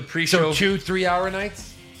I guess the pre-show... So 2 3-hour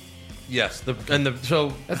nights? Yes. So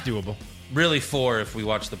that's doable. Really 4 if we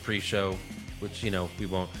watch the pre-show, which, you know, we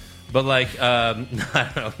won't. But, like, I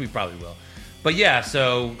don't know, we probably will. But, yeah,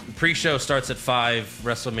 so pre-show starts at 5,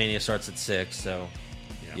 WrestleMania starts at 6, so,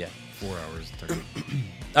 yeah. 4 hours.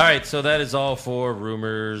 All right, so that is all for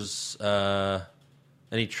rumors.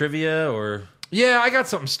 Any trivia or... Yeah, I got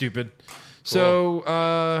something stupid. Cool.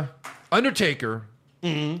 So, Undertaker.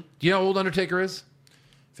 Mm-hmm. Do you know how old Undertaker is?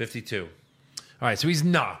 52. All right, so he's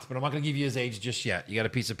not, but I'm not going to give you his age just yet. You got a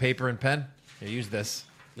piece of paper and pen? Here, use this.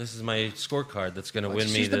 This is my scorecard that's going to win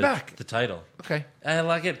just me use the title. Okay. I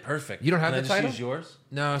like it. Perfect. You don't have Can the I title? Just use yours?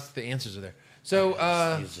 No, the answers are there. So,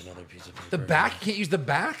 use another piece of paper. The back? You can't use the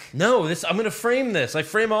back? No, I'm going to frame this. I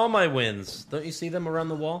frame all my wins. Don't you see them around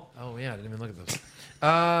the wall? Oh, yeah. I didn't even look at those.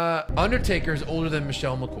 Undertaker is older than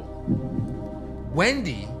Michelle McCool.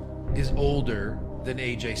 Wendy is older than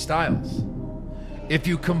AJ Styles. If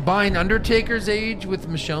you combine Undertaker's age with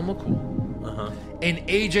Michelle McCool and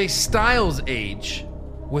AJ Styles' age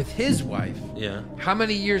with his wife, how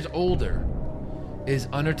many years older is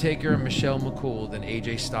Undertaker and Michelle McCool than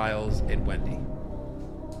AJ Styles and Wendy?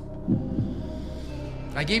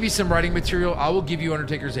 I gave you some writing material. I will give you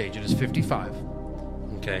Undertaker's age. It is 55.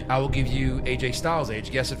 Okay. I will give you AJ Styles'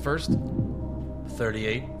 age. Guess it first.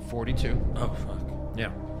 38. 42. Oh, fuck.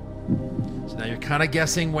 Yeah. So now you're kind of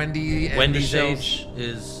guessing Wendy and Wendy's Michelle's age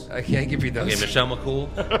is... I can't give you those. Okay, Michelle McCool.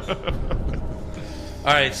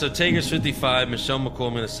 All right, so Taker's 55. Michelle McCool,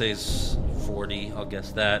 I'm going to say, is 40. I'll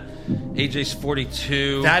guess that. AJ's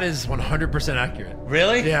 42. That is 100% accurate.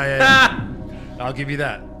 Really? Yeah. I'll give you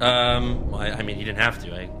that. I mean, you didn't have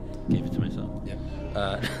to. I gave it to myself.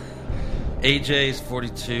 Yeah. AJ's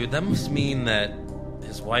 42. That must mean that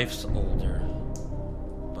his wife's older.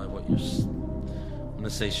 By what you're... I'm going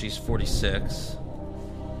to say she's 46.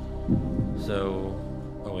 So...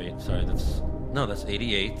 Oh, wait. Sorry, that's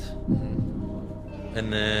 88.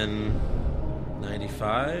 And then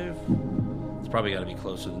 95. It's probably got to be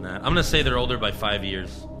closer than that. I'm going to say they're older by 5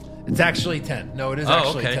 years. It's actually 10. No, it is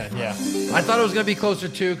actually okay. 10. Yeah. I thought it was going to be closer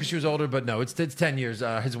too because she was older, but no, it's 10 years.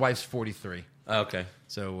 His wife's 43. Okay.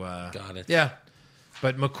 So, got it. Yeah.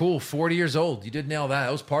 But McCool, 40 years old. You did nail that.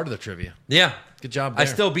 That was part of the trivia. Yeah. Good job there. I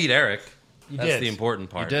still beat Eric. That's did. the important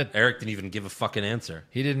part. You did. Eric didn't even give a fucking answer.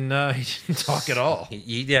 He didn't talk at all.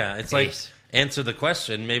 Yeah, it's like, Yes. answer the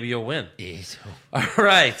question, maybe you'll win. Yes. All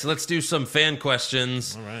right, so let's do some fan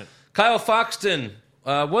questions. All right. Kyle Foxton,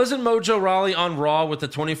 wasn't Mojo Rawley on Raw with the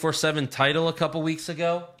 24/7 title a couple weeks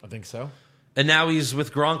ago? I think so. And now he's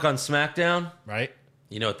with Gronk on SmackDown? Right?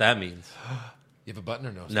 You know what that means. You have a button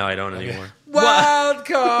or no? No, I don't anymore. Wild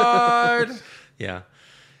card. Yeah.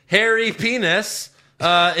 Harry Penis.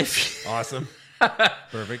 If Awesome.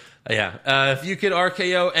 Perfect. Yeah. If you could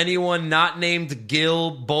RKO anyone not named Gil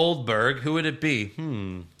Boldberg, who would it be?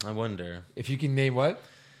 I wonder. If you can name what?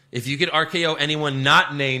 If you could RKO anyone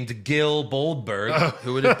not named Gil Boldberg,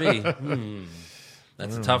 who would it be?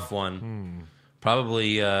 That's a tough one.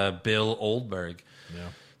 Probably Bill Oldberg. Yeah.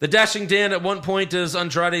 The Dashing Dan, at one point, does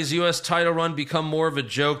Andrade's U.S. title run become more of a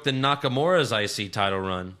joke than Nakamura's IC title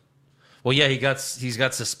run? Well, yeah, he's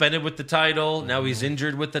got suspended with the title. Now he's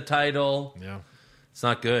injured with the title. Yeah. It's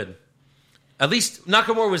not good. At least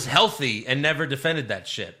Nakamura was healthy and never defended that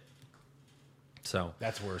shit. So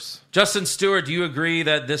That's worse. Justin Stewart, do you agree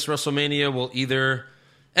that this WrestleMania will either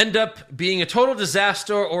end up being a total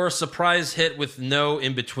disaster or a surprise hit with no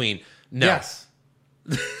in between? No. Yes.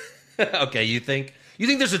 Okay, you think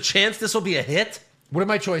there's a chance this will be a hit? What are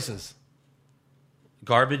my choices?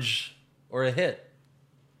 Garbage or a hit?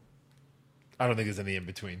 I don't think there's any in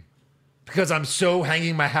between. Because I'm so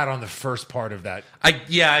hanging my hat on the first part of that. I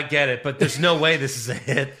get it, but there's no way this is a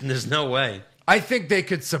hit. There's no way. I think they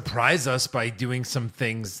could surprise us by doing some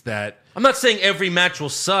things that... I'm not saying every match will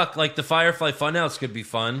suck. Like the Firefly Funhouse could be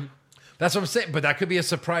fun. That's what I'm saying. But that could be a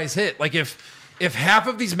surprise hit. Like if half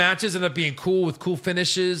of these matches end up being cool with cool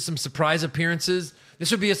finishes, some surprise appearances,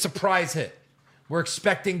 this would be a surprise hit. We're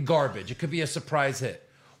expecting garbage. It could be a surprise hit.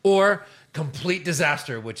 Or complete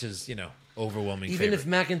disaster, which is, overwhelming. Even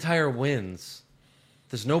favorite. if McIntyre wins,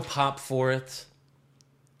 there's no pop for it.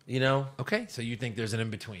 Okay, so you think there's an in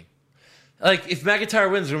between? Like if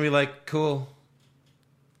McIntyre wins, we're gonna be like, cool.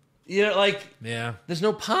 Yeah, There's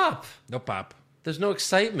no pop. no pop, There's no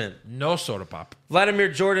excitement. no sort of pop. Vladimir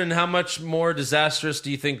Jordan, how much more disastrous do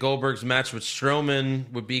you think Goldberg's match with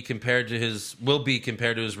Strowman will be compared to his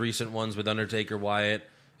recent ones with Undertaker, Wyatt,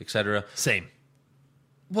 etc.? Same.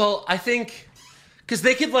 Well, I think because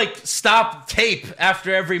they could stop tape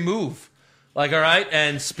after every move. All right,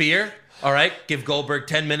 and spear. All right, give Goldberg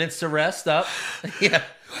 10 minutes to rest up. Yeah.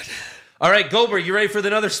 All right, Goldberg, you ready for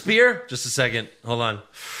another spear? Just a second. Hold on.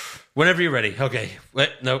 Whenever you're ready. Okay.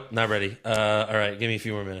 Wait, nope, not ready. All right, give me a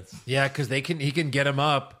few more minutes. Yeah, because he can get him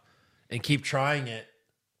up and keep trying it,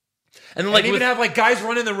 And then, even have guys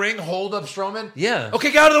run in the ring, hold up Strowman. Yeah.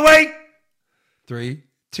 Okay, get out of the way. 3,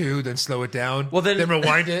 2, then slow it down. Well, then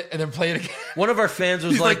rewind it and then play it again. One of our fans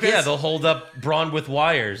was He's like yeah, this. they'll hold up Braun with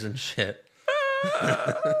wires and shit.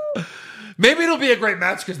 Maybe it'll be a great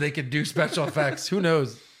match because they can do special effects. Who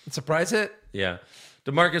knows? Surprise hit. Yeah.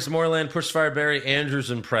 DeMarcus Moreland, Pushfire Barry, Andrews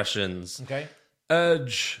impressions. Okay.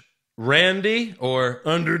 Edge, Randy, or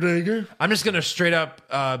Undertaker? I'm just gonna straight up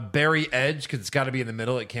Barry Edge because it's got to be in the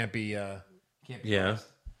middle. It can't be. Yeah.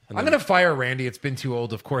 I'm gonna fire Randy. It's been too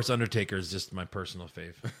old. Of course, Undertaker is just my personal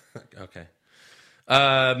fave. Okay.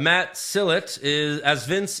 Matt Sillett as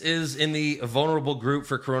Vince is in the vulnerable group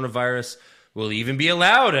for coronavirus, will even be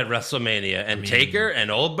allowed at WrestleMania. And Taker and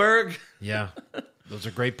Oldberg. Yeah, those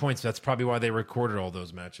are great points. That's probably why they recorded all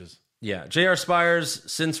those matches. Yeah. JR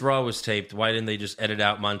Spires, since Raw was taped, why didn't they just edit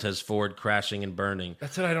out Montez Ford crashing and burning?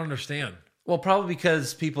 That's what I don't understand. Well, probably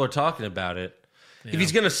because people are talking about it. Yeah. If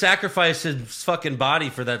he's going to sacrifice his fucking body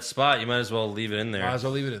for that spot, you might as well leave it in there. Might as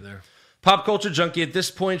well leave it in there. Pop Culture Junkie, at this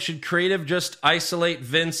point, should creative just isolate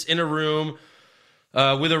Vince in a room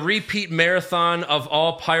with a repeat marathon of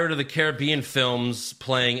all Pirate of the Caribbean films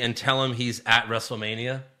playing and tell him he's at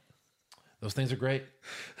WrestleMania? Those things are great.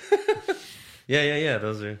 Yeah.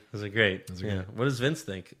 Those are great. What does Vince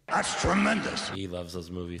think? That's tremendous. He loves those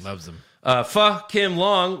movies. Loves them. Kim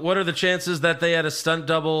Long, what are the chances that they had a stunt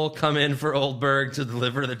double come in for Oldberg to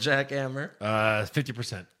deliver the jackhammer?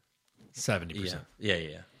 50%. 70%.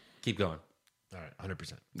 Yeah. Keep going. All right,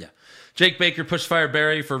 100%. Yeah. Jake Baker, Pushfire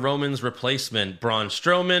Barry for Roman's replacement. Braun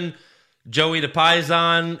Strowman, Joey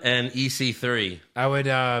DePaison, and EC3. I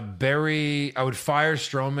would fire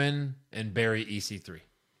Strowman and bury EC3.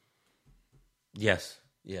 Yes.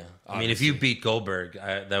 Yeah. I mean, if you beat Goldberg,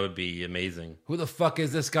 that would be amazing. Who the fuck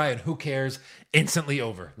is this guy and who cares? Instantly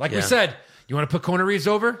over. Like we said, you want to put Conor Reeves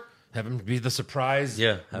over? Have him be the surprise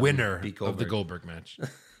winner of the Goldberg match.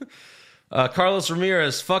 Carlos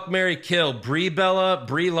Ramirez, fuck, marry, kill. Brie Bella,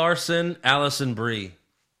 Brie Larson, Allison Brie.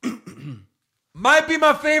 Might be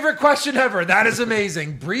my favorite question ever. That is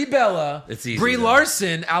amazing. Brie Bella, It's easy, Brie though.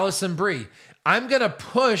 Larson, Allison Brie. I'm going to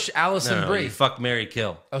push Allison Brie. Fuck, marry,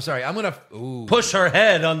 kill. Oh, sorry. I'm going to Push her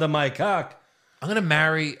head onto my cock. I'm going to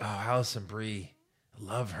marry Allison Brie. I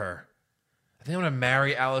love her. I think I'm going to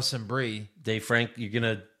marry Allison Brie. Dave Frank, you're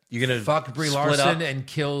gonna Fuck Brie split Larson up? and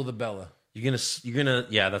kill the Bella. You're gonna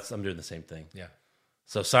I'm doing the same thing. Yeah.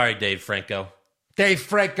 So sorry, Dave Franco. Dave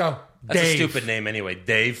Franco. That's Dave. a stupid name anyway.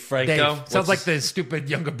 Dave Franco. Dave. Sounds like the stupid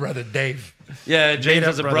younger brother, Dave. Yeah, James up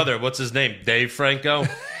has a brother. brother. What's his name? Dave Franco.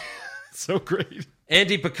 So great.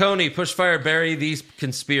 Andy Piccone, Pushfire Barry, these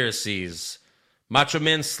conspiracies. Macho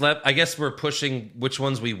Man slept. I guess we're pushing which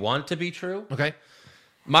ones we want to be true. Okay.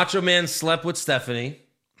 Macho Man slept with Stephanie,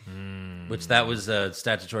 which that was a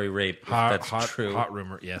statutory rape. If that's true. Hot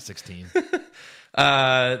rumor. Yeah, 16.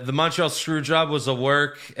 The Montreal Screwjob was a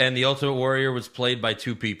work, and the Ultimate Warrior was played by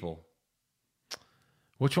two people.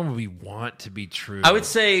 Which one would we want to be true? I would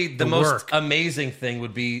say the most work. amazing thing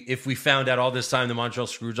would be if we found out all this time the Montreal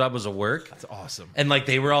Screwjob was a work. That's awesome. And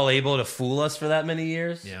they were all able to fool us for that many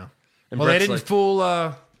years. Yeah. And Well, they Brett's didn't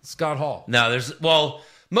fool Scott Hall. No,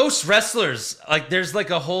 most wrestlers, there's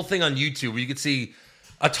a whole thing on YouTube where you could see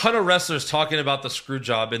a ton of wrestlers talking about the screw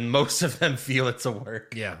job, and most of them feel it's a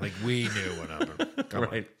work. Yeah, we knew what happened. Come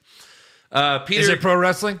Right. Peter, Is it pro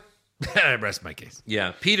wrestling? I rest my case.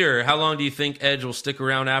 Yeah. Peter, how long do you think Edge will stick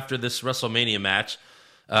around after this WrestleMania match?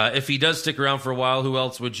 If he does stick around for a while, who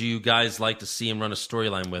else would you guys like to see him run a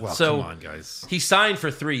storyline with? Well, come on, guys. He signed for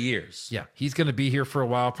 3 years. Yeah, he's going to be here for a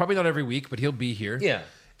while. Probably not every week, but he'll be here. Yeah.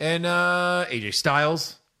 And AJ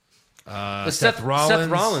Styles. Seth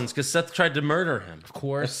Rollins, because Seth tried to murder him. Of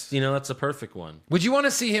course. That's a perfect one. Would you want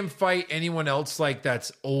to see him fight anyone else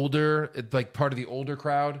that's older, part of the older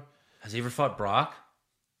crowd? Has he ever fought Brock?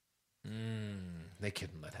 They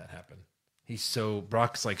couldn't let that happen.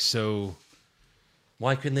 Brock's like so.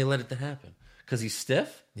 Why couldn't they let it happen? Because he's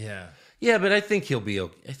stiff? Yeah. Yeah, but I think he'll be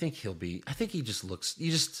okay. I think he just looks.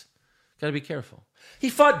 You just got to be careful. He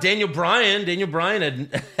fought Daniel Bryan. Daniel Bryan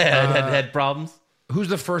had problems. Who's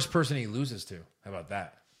the first person he loses to? How about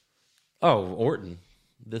that? Oh, Orton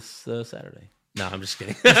this Saturday. No, I'm just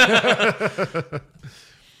kidding.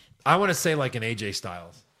 I want to say like an AJ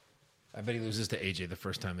Styles. I bet he loses to AJ the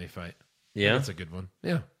first time they fight. Yeah, that's a good one.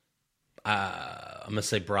 Yeah. I'm gonna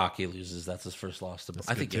say Brock. He loses. That's his first loss to.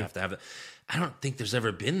 I think you have to have it. I don't think there's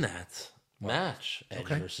ever been that match Edge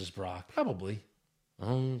versus Brock. Probably.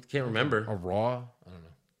 Can't remember. A Raw. I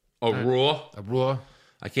don't know. A Raw.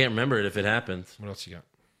 I can't remember it if it happened. What else you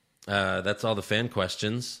got? That's all the fan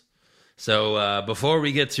questions. So before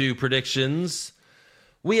we get to predictions,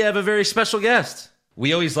 we have a very special guest.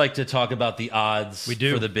 We always like to talk about the odds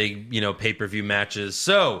for the big, pay-per-view matches.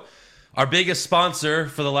 So our biggest sponsor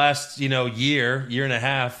for the last, year and a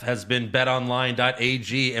half has been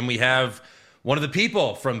betonline.ag, and we have one of the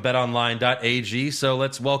people from betonline.ag. So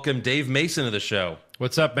let's welcome Dave Mason to the show.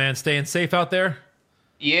 What's up, man? Staying safe out there?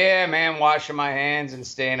 Yeah, man, washing my hands and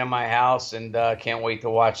staying in my house, and can't wait to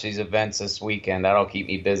watch these events this weekend. That'll keep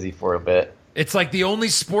me busy for a bit. It's like the only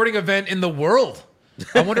sporting event in the world.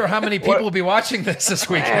 I wonder how many people will be watching this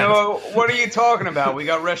weekend. Man, what are you talking about? We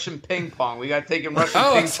got Russian ping pong. We got taking Russian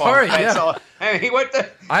ping pong. Sorry, yeah. All. I mean,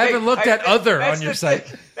 I haven't looked at other on your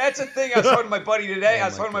site. That's the thing. I was talking to my buddy today.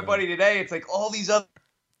 It's like all these other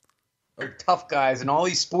tough guys and all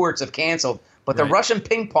these sports have canceled. But the Russian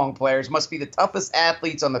ping pong players must be the toughest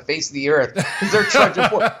athletes on the face of the earth because they're charging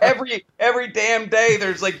for every damn day.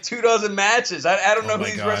 There's like 24 matches. I don't know who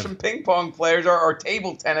these Russian ping pong players are, or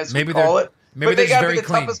table tennis. Maybe we call it. Maybe but they got to be the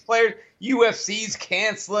clean. toughest players. UFC's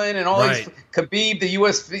canceling, and all these Khabib, the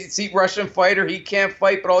UFC Russian fighter, he can't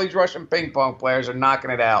fight. But all these Russian ping pong players are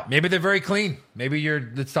knocking it out. Maybe they're very clean. Maybe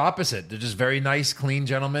it's the opposite. They're just very nice, clean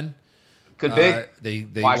gentlemen. Could be.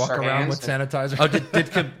 They walk around with sanitizer. Oh, did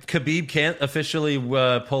Khabib can't officially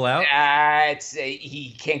pull out?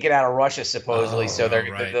 He can't get out of Russia supposedly. So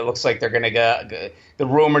it looks like they're going to go. The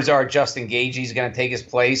rumors are Justin Gaethje's going to take his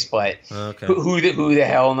place, but who the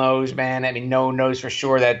hell knows, man? I mean, no one knows for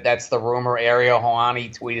sure that's the rumor. Ariel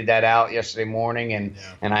Helwani tweeted that out yesterday morning,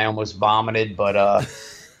 and I almost vomited, but.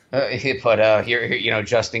 Here,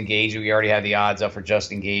 Justin Gaethje. We already had the odds up for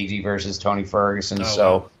Justin Gaethje versus Tony Ferguson.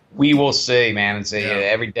 We will see, man. And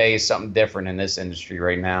every day is something different in this industry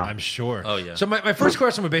right now. I'm sure. Oh, yeah. So my first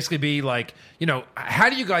question would basically be like, how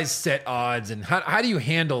do you guys set odds, and how do you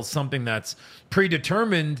handle something that's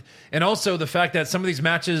predetermined, and also the fact that some of these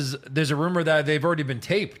matches, there's a rumor that they've already been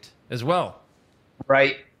taped as well.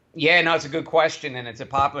 Right. Yeah, no, it's a good question, and it's a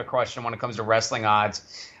popular question when it comes to wrestling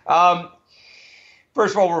odds.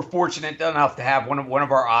 First of all, we're fortunate enough to have one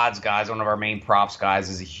of our odds guys, one of our main props guys,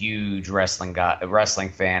 is a huge wrestling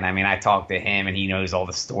fan. I mean, I talked to him, and he knows all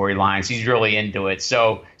the storylines. He's really into it.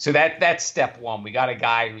 So that's step one. We got a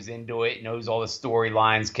guy who's into it, knows all the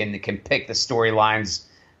storylines, can pick the storylines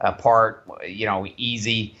apart,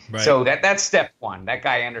 easy. Right. So that's step one. That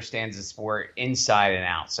guy understands the sport inside and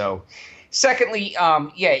out. So, secondly,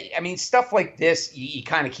 stuff like this, you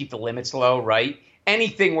kind of keep the limits low, right?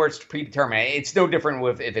 Anything where it's predetermined. It's no different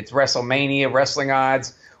with if it's WrestleMania, wrestling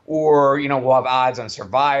odds, or we'll have odds on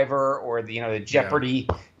Survivor, or the Jeopardy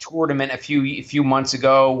tournament a few months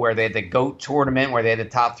ago where they had the GOAT tournament where they had the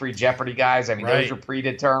top 3 Jeopardy guys. I mean, those are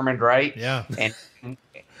predetermined, right? Yeah. And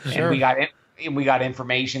we got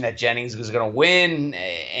information that Jennings was going to win,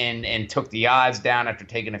 and took the odds down after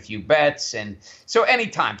taking a few bets. And so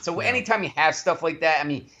anytime you have stuff like that, I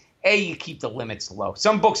mean, you keep the limits low.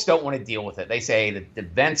 Some books don't want to deal with it. They say the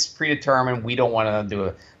event's predetermined. We don't want to do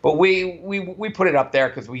it. But we put it up there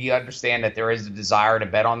because we understand that there is a desire to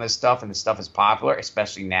bet on this stuff, and this stuff is popular,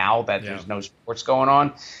 especially now that there's no sports going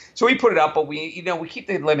on. So we put it up, but we keep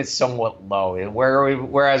the limits somewhat low.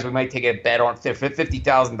 Whereas we might take a bet on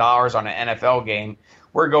 $50,000 on an NFL game,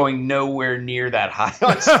 we're going nowhere near that high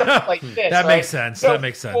on stuff like this. That makes sense. So that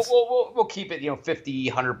makes sense. We'll keep it,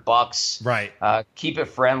 $50, $100. Right. Keep it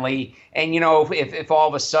friendly. And, if all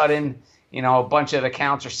of a sudden, a bunch of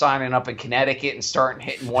accounts are signing up in Connecticut and starting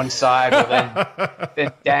hitting one side, well,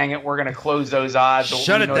 then dang it, we're going to close those odds.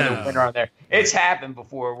 Shut it down. The winner on there. It's happened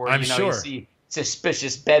before where, I'm sure. you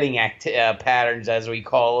suspicious betting patterns, as we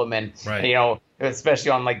call them, and you know, especially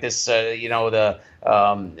on like this, you know, the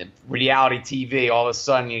reality TV. All of a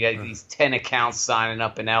sudden, you got these 10 accounts signing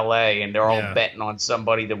up in LA, and they're all betting on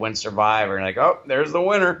somebody to win Survivor. And like, oh, there's the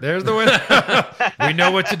winner. There's the winner. We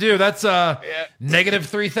know what to do. That's negative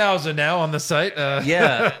 3,000 now on the site.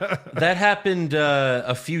 Yeah, that happened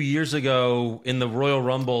a few years ago in the Royal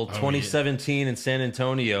Rumble 2017 in San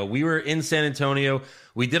Antonio. We were in San Antonio.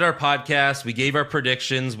 We did our podcast. We gave our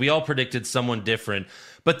predictions. We all predicted someone different.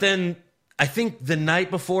 But then I think the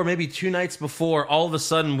night before, maybe 2 nights before, all of a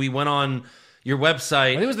sudden we went on your website.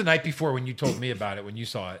 I think it was the night before when you told me about it, when you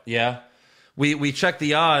saw it. Yeah. We checked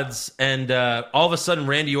the odds, and all of a sudden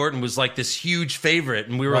Randy Orton was like this huge favorite,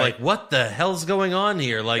 and we were like, "What the hell's going on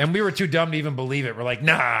here?" Like, and we were too dumb to even believe it. We're like,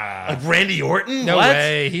 "Nah, like Randy Orton? No what?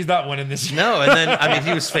 way, he's not winning this year." No, and then I mean,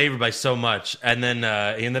 he was favored by so much, and then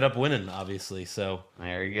he ended up winning, obviously. So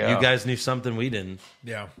there you go. You guys knew something we didn't.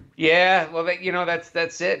 Yeah. Well, you know,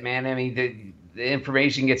 that's it, man. I mean, the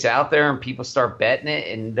information gets out there, and people start betting it,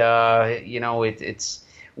 and you know, it's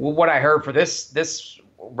what I heard for this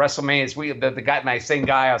WrestleMania is the guy, my same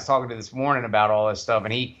guy I was talking to this morning about all this stuff,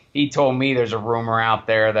 and he told me there's a rumor out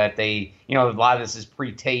there that they, you know, a lot of this is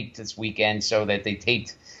pre-taped this weekend, so that they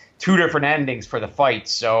taped 2 different endings for the fight.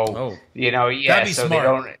 So you know, that'd be so smart. they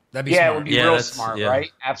don't. That'd be smart. smart. It would be real smart,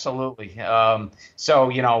 right? Absolutely. So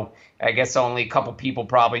you know, I guess only a couple people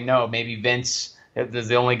probably know. Maybe Vince is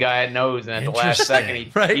the only guy that knows, and at the last second he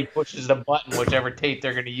pushes the button, whichever tape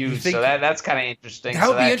they're going to use. So that's kind of interesting. That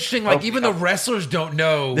would be interesting. Like even the wrestlers don't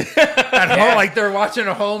know at home. Like they're watching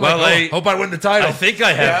at home. Well, like, hope I win the title. I think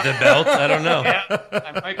I have the belt. I don't know.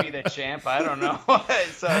 I might be the champ. I don't know.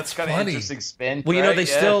 So that's kind of interesting spin. Well, you know,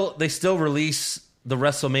 they still release the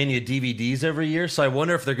WrestleMania DVDs every year, so I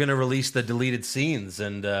wonder if they're going to release the deleted scenes.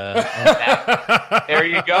 And there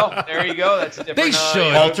you go. That's a different. They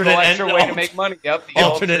should alternate way to make money. Yep,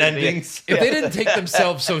 alternate endings. If they didn't take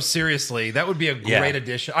themselves so seriously, that would be a great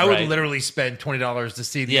addition. I would literally spend $20 to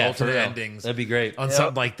see the alternate endings. That'd be great on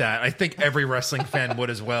something like that. I think every wrestling fan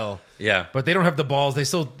would as well. Yeah, but they don't have the balls. They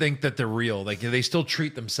still think that they're real. Like they still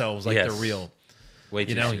treat themselves like they're real.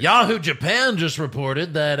 You know, Yahoo Japan just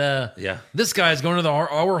reported that this guy's going to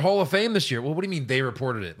our Hall of Fame this year. Well, what do you mean they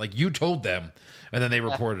reported it? Like you told them, and then they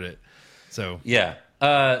reported it. So yeah.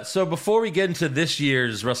 So before we get into this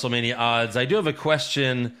year's WrestleMania odds, I do have a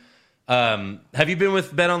question. Have you been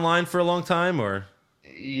with Bet Online for a long time, or?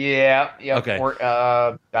 Yeah. Okay. For,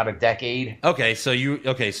 about a decade. Okay, so you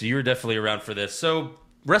were definitely around for this. So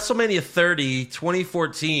WrestleMania 30,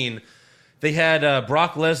 2014. They had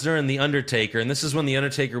Brock Lesnar and The Undertaker, and this is when The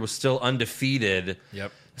Undertaker was still undefeated.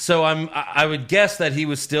 Yep. So I would guess that he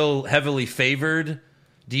was still heavily favored.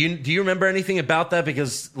 Do you remember anything about that?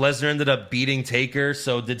 Because Lesnar ended up beating Taker.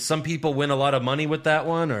 So did some people win a lot of money with that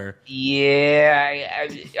one, or? Yeah,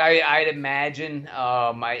 I'd imagine.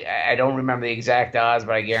 I don't remember the exact odds,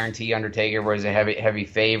 but I guarantee Undertaker was a heavy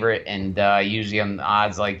favorite, and usually on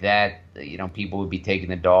odds like that, you know, people would be taking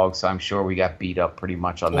the dog. So I'm sure we got beat up pretty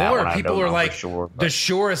much on that one. Or people are like, the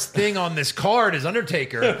surest thing on this card is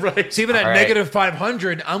Undertaker. Right. So even at negative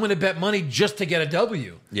 500, I'm going to bet money just to get a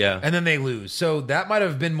W. Yeah. And then they lose. So that might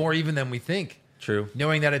have been more even than we think. True.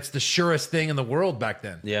 Knowing that it's the surest thing in the world back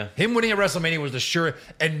then. Yeah. Him winning at WrestleMania was the surest,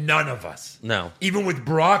 and none of us. No. Even with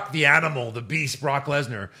Brock, the animal, the beast, Brock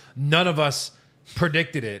Lesnar, none of us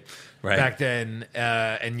predicted it back then.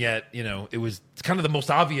 And yet, you know, it's kind of the most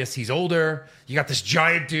obvious. He's older. You got this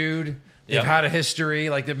giant dude. They've had a history.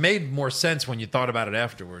 Like, it made more sense when you thought about it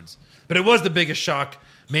afterwards. But it was the biggest shock,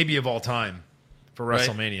 maybe of all time, for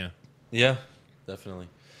WrestleMania. Yeah, definitely.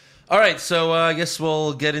 All right, so I guess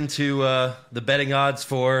we'll get into the betting odds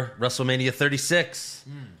for WrestleMania 36.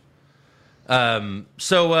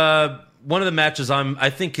 So one of the matches I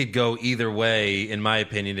think could go either way, in my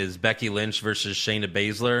opinion, is Becky Lynch versus Shayna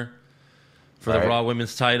Baszler for the Raw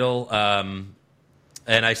Women's title.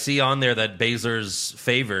 And I see on there that Baszler's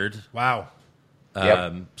favored. Wow.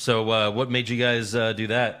 So what made you guys do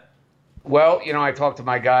that? Well, you know, I talked to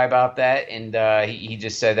my guy about that, and he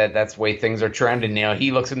just said that that's the way things are trending. You know,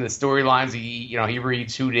 he looks into the storylines. He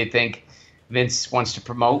reads who they think Vince wants to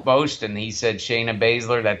promote most, and he said Shayna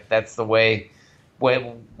Baszler. That's the way.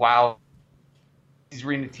 While he's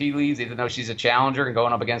reading the tea leaves, even though she's a challenger and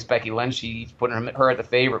going up against Becky Lynch, he's putting her at the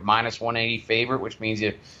favorite, minus 180 favorite, which means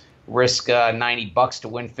you risk $90 to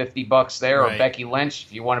win $50 there. Or Becky Lynch,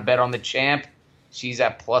 if you want to bet on the champ, she's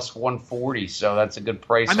at plus 140, so that's a good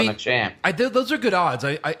price on the champ. Those are good odds.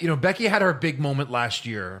 Becky had her big moment last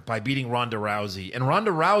year by beating Ronda Rousey, and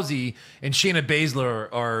Ronda Rousey and Shayna Baszler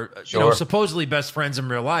are supposedly best friends in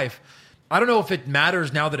real life. I don't know if it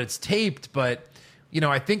matters now that it's taped, but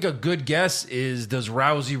I think a good guess is, does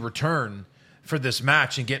Rousey return for this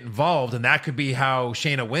match and get involved? And that could be how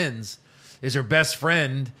Shayna wins, is her best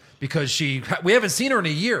friend, because we haven't seen her in a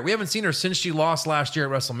year. We haven't seen her since she lost last year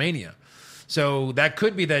at WrestleMania. So that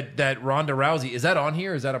could be that Ronda Rousey. Is that on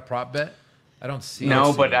here? Is that a prop bet? I don't see it.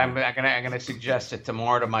 No, but I'm gonna suggest it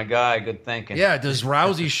tomorrow to my guy. Good thinking. Yeah, does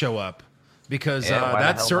Rousey show up? Because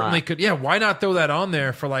that certainly not? could. Yeah, why not throw that on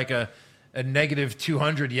there for like a negative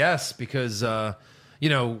 200? Yes, because we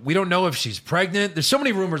don't know if she's pregnant. There's so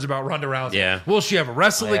many rumors about Ronda Rousey. Yeah. Will she ever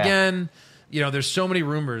wrestle again? There's so many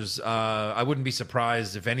rumors. I wouldn't be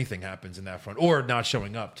surprised if anything happens in that front, or not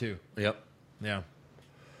showing up too. Yep. Yeah.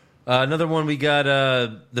 Another one, we got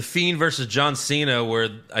The Fiend versus John Cena, where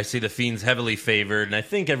I see The Fiend's heavily favored, and I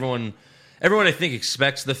think everyone I think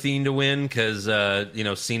expects The Fiend to win because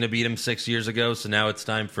Cena beat him 6 years ago, so now it's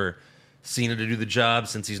time for Cena to do the job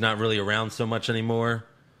since he's not really around so much anymore.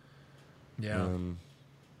 Yeah.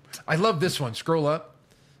 I love this one. Scroll up.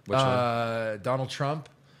 Which one? Donald Trump.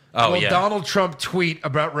 Oh, yeah. Donald Trump tweet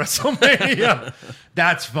about WrestleMania.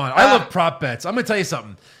 That's fun. I love prop bets. I'm going to tell you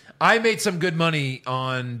something. I made some good money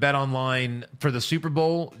on Bet Online for the Super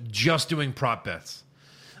Bowl just doing prop bets.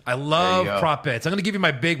 I love prop bets. I'm going to give you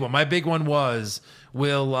my big one. My big one was,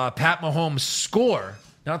 will Pat Mahomes score,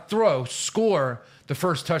 not throw, score the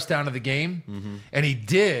first touchdown of the game? Mm-hmm. And he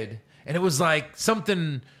did. And it was like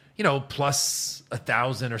something, plus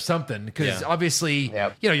 1,000 or something. Because obviously,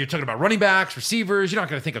 you're talking about running backs, receivers. You're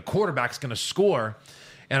not going to think a quarterback's going to score.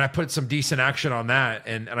 And I put some decent action on that,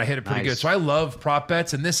 and I hit it pretty good. So I love prop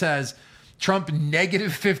bets, and this has Trump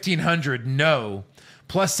negative 1,500, no,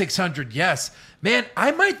 plus 600, yes. Man,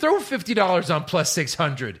 I might throw $50 on plus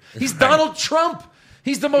 600. He's Donald Trump.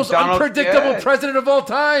 He's the most unpredictable president of all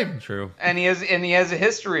time. True. And he has a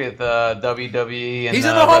history at the WWE and he's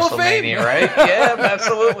in the Hall of Fame, right? Yeah,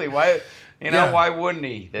 absolutely. Why? Why wouldn't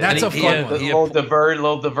he? That's a fun one.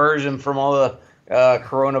 Little diversion from all the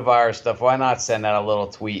coronavirus stuff. Why not send out a little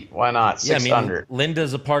tweet? Why not? 600.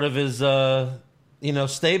 Linda's a part of his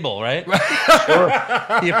stable, right?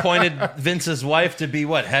 Sure. He appointed Vince's wife to be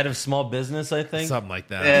head of small business, I think. Something like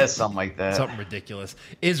that. Yeah, something like that. Something ridiculous.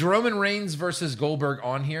 Is Roman Reigns versus Goldberg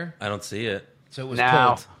on here? I don't see it. So it was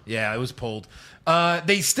pulled. Yeah, it was pulled.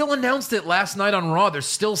 They still announced it last night on Raw. They're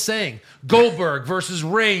still saying Goldberg versus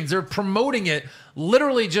Reigns. They're promoting it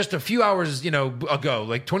literally just a few hours, ago,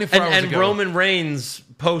 like 24 hours ago. And Roman Reigns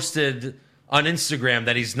posted on Instagram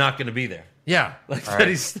that he's not going to be there. Yeah. That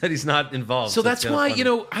he's not involved. So that's why,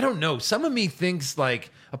 I don't know. Some of me thinks a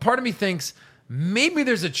part of me thinks maybe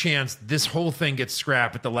there's a chance this whole thing gets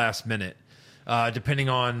scrapped at the last minute, depending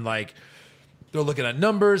on they're looking at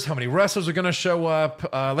numbers, how many wrestlers are going to show up,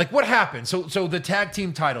 what happened. So the tag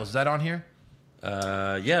team titles, is that on here?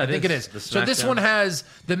 Yeah, I think it is. So this one has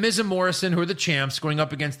The Miz and Morrison, who are the champs, going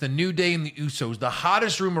up against the New Day and the Usos. The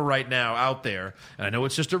hottest rumor right now out there, and I know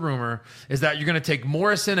it's just a rumor, is that you're going to take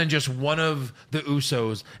Morrison and just one of the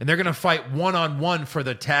Usos, and they're going to fight one-on-one for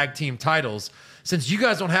the tag team titles. Since you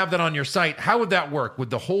guys don't have that on your site, how would that work? Would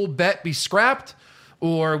the whole bet be scrapped?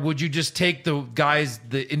 Or would you just take the guys,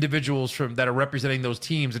 the individuals that are representing those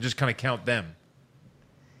teams, and just kind of count them?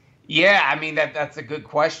 Yeah, I mean that's a good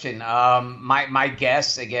question. My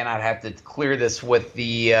guess, again, I'd have to clear this with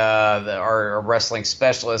our wrestling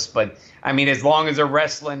specialist, but I mean, as long as they're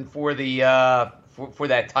wrestling for the for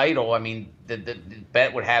that title, I mean, the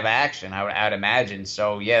bet would have action. I'd imagine.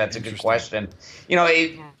 So yeah, that's a good question.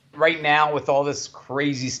 Right now, with all this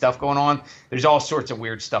crazy stuff going on, there's all sorts of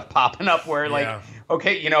weird stuff popping up where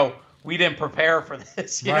we didn't prepare for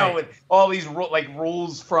this, with all these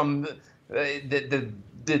rules from the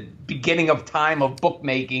beginning of time of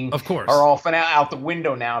bookmaking, of course, are all out the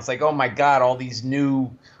window now. It's like, oh my God, all these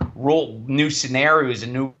new scenarios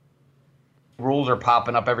and new rules are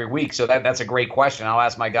popping up every week. So that's a great question. I'll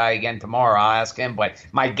ask my guy again tomorrow. I'll ask him, but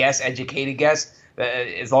my guess, educated guess,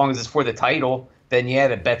 as long as it's for the title, then yeah,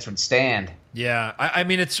 the bets would stand. Yeah, I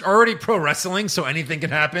mean, it's already pro wrestling, so anything can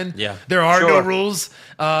happen. Yeah. There are no rules.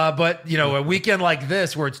 But, a weekend like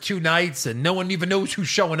this where it's 2 nights and no one even knows who's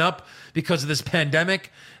showing up because of this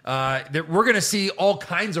pandemic, we're going to see all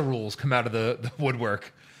kinds of rules come out of the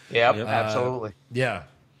woodwork. Yep, absolutely. Yeah.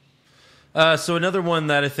 So another one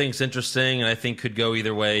that I think is interesting and I think could go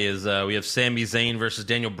either way is we have Sami Zayn versus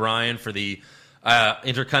Daniel Bryan for the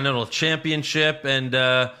Intercontinental Championship. And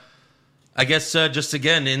I guess just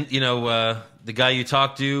again, the guy you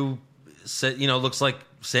talked to said, looks like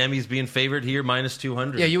Sammy's being favored here, minus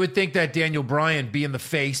 200. Yeah, you would think that Daniel Bryan being the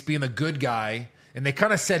face, being the good guy, and they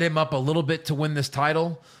kind of set him up a little bit to win this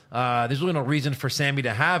title. There's really no reason for Sammy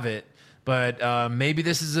to have it. But maybe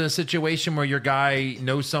this is a situation where your guy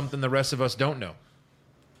knows something the rest of us don't know.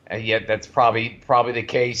 Yeah, that's probably the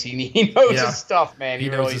case. He knows his stuff, man. He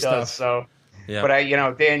really does. Stuff. So, Yeah.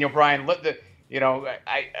 but Daniel Bryan, I'd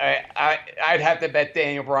have to bet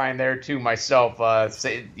Daniel Bryan there too myself. I'm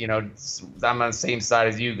on the same side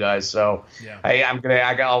as you guys, so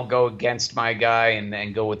I'll go against my guy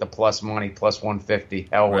and go with the plus money, plus 150.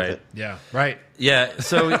 Hell with it. Yeah, right. Yeah,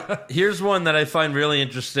 so here's one that I find really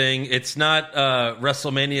interesting. It's not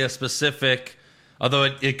WrestleMania specific, although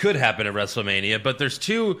it could happen at WrestleMania, but there's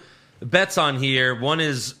two bets on here. One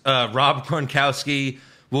is Rob Gronkowski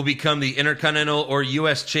will become the Intercontinental or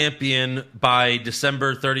U.S. champion by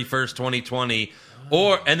December 31st, 2020.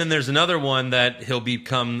 And then there's another one that he'll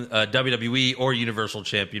become WWE or Universal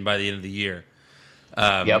champion by the end of the year.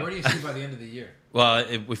 Where do you see by the end of the year? Well,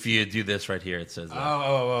 if you do this right here, it says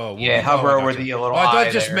that. Yeah, hover over the little I thought eye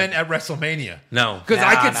it just there. meant at WrestleMania. No. Because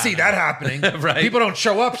I could see that happening. Right. People don't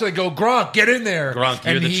show up, so they go, Gronk, get in there. Gronk,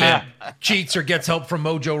 you're and the he champ. cheats or gets help from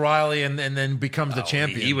Mojo Riley and then becomes the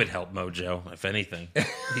champion. He would help Mojo, if anything.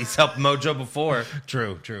 He's helped Mojo before.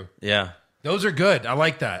 True. Yeah. Those are good. I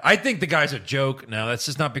like that. I think the guy's a joke. Now, that's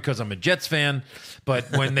just not because I'm a Jets fan,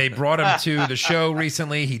 but when they brought him to the show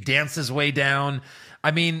recently, he danced his way down. I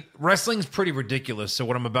mean, wrestling's pretty ridiculous, so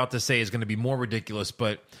what I'm about to say is going to be more ridiculous,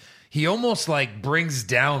 but he almost like brings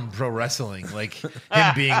down pro wrestling, like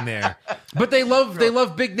him being there. But they love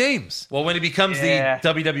big names. Well, when he becomes the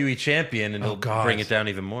WWE champion, and he'll bring it down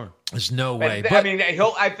even more. There's no way. But, I mean,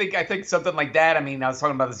 I think something like that. I mean, I was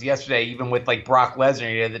talking about this yesterday, even with like Brock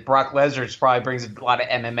Lesnar. That Brock Lesnar probably brings a lot of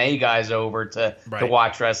MMA guys over to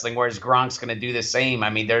watch wrestling, whereas Gronk's going to do the same. I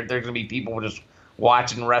mean, there's going to be people just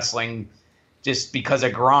watching wrestling just because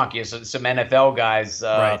of Gronk. Some NFL guys,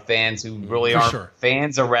 fans who really aren't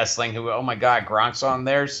fans of wrestling, who, oh my God, Gronk's on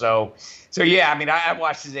there. So yeah, I mean, I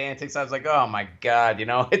watched his antics. I was like, oh my God,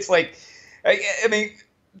 it's like, I mean,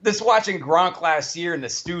 this watching Gronk last year in the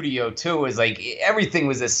studio too is like everything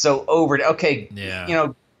was just so over. Okay,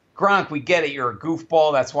 Gronk, we get it. You're a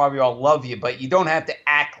goofball. That's why we all love you. But you don't have to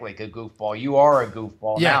act like a goofball. You are a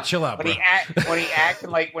goofball. Yeah, now, chill out, when bro. When he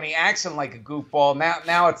acting like a goofball,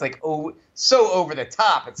 now it's like so over the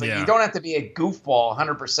top. It's like you don't have to be a goofball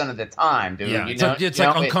 100% of the time, dude. Yeah, it's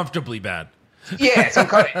like uncomfortably bad. Yeah,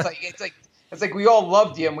 it's like we all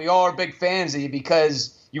loved you and we all are big fans of you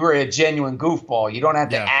because you were a genuine goofball. You don't have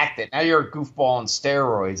to act it. Now you're a goofball on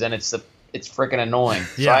steroids, and it's freaking annoying.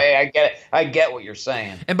 So I get it. I get what you're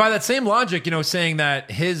saying. And by that same logic, saying that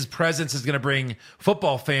his presence is going to bring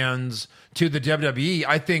football fans to the WWE,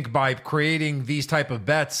 I think by creating these type of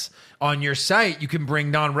bets on your site, you can bring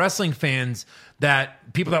non-wrestling fans,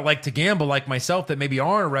 that people that like to gamble like myself that maybe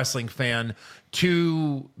aren't a wrestling fan,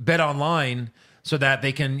 to bet online so that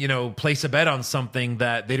they can, place a bet on something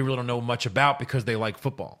that they really don't know much about because they like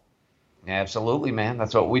football. Absolutely, man.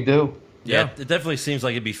 That's what we do. Yeah, it definitely seems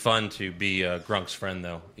like it'd be fun to be Grunk's friend,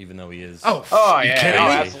 though, even though he is. Oh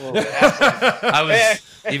yeah, absolutely. I was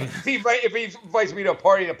if he invites me to a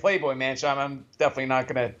party at Playboy Mansion, I'm definitely not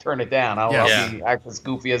going to turn it down. I'll be act as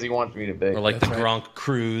goofy as he wants me to be. Or like the Gronk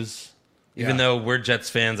cruise. Even though we're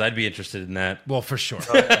Jets fans, I'd be interested in that. Well, for sure.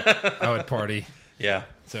 I would party. Yeah.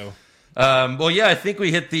 So. I think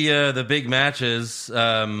we hit the big matches.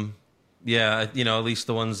 At least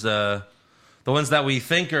the ones that we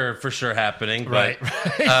think are for sure happening. But,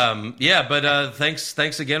 right.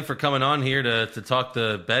 Thanks again for coming on here to talk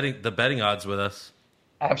the betting odds with us.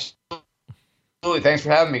 Absolutely. Thanks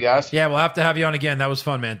for having me, guys. Yeah, we'll have to have you on again. That was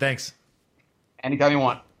fun, man. Thanks. Anytime you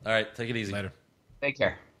want. All right, take it easy. Later. Take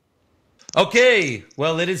care. Okay,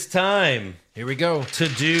 well, it is time. Here we go. To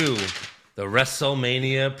do the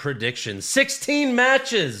WrestleMania predictions. 16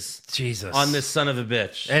 matches. Jesus. On this son of a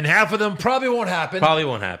bitch. And half of them probably won't happen.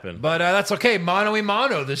 But that's okay. Mano a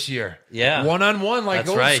mano this year. Yeah. One-on-one like that's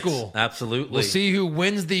old right. school. Absolutely. We'll see who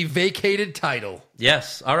wins the vacated title.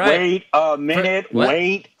 Yes. All right. Wait a minute.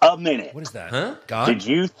 Wait a minute. What is that? Huh? God? Did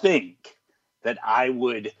you think that I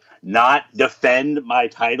would not defend my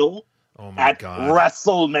title at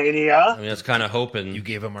WrestleMania? I mean, I was kind of hoping. You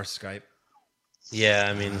gave him our Skype. Yeah,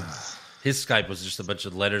 I mean, his Skype was just a bunch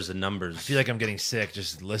of letters and numbers. I feel like I'm getting sick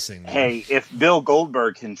just listening. Hey, if Bill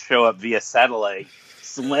Goldberg can show up via satellite,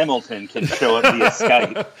 Slamilton can show up via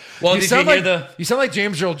Skype. Well, you sound like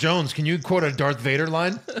James Earl Jones. Can you quote a Darth Vader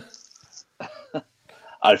line?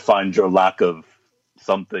 I find your lack of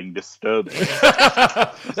something disturbing.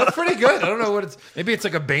 That's pretty good. I don't know what it's. Maybe it's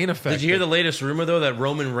like a Bane effect. Did you hear the latest rumor though that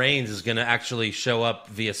Roman Reigns is going to actually show up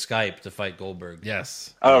via Skype to fight Goldberg?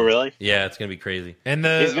 Yes. Oh, really? Yeah, it's going to be crazy. And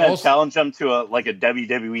he's going to challenge him to a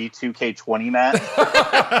WWE 2K20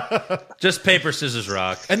 match. Just paper, scissors,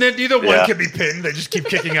 rock. And then neither one can be pinned. They just keep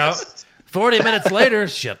kicking out. 40 minutes later,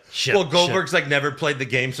 shit. Well, Goldberg's like never played the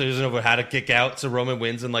game, so he doesn't know how to kick out. So Roman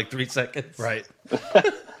wins in like 3 seconds. Right.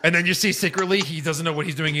 And then you see secretly he doesn't know what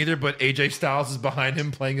he's doing either, but AJ Styles is behind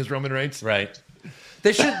him playing as Roman Reigns. Right.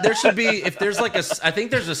 There should be, if there's like I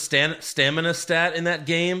think there's a stamina stat in that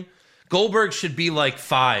game. Goldberg should be like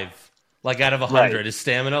 5, like out of 100. Right. His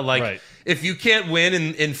stamina, like if you can't win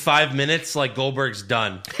in 5 minutes, like Goldberg's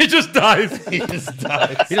done. He just dies. He just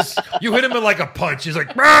dies. You hit him with like a punch. He's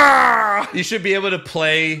like, "Bah!" You should be able to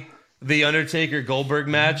play the Undertaker Goldberg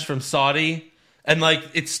match from Saudi, and like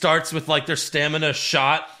it starts with like their stamina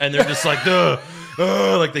shot, and they're just like,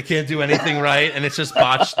 like they can't do anything right, and it's just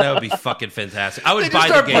botched. That would be fucking fantastic. I would buy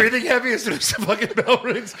the game. Breathing heavy as soon as the fucking bell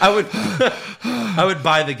rings. I would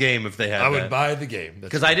buy the game if they had. I would buy the game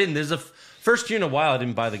because I didn't. There's a first year in a while I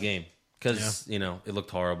didn't buy the game. Because, you know, it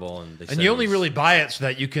looked horrible. And you only really buy it so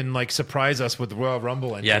that you can, like, surprise us with the Royal Rumble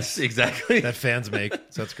entries. Yes, exactly. That fans make.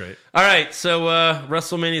 So that's great. All right, so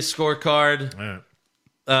WrestleMania scorecard. All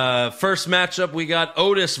right. First matchup, we got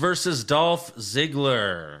Otis versus Dolph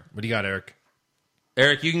Ziggler. What do you got, Eric?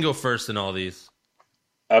 Eric, you can go first in all these.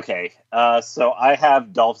 Okay, so I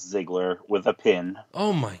have Dolph Ziggler with a pin.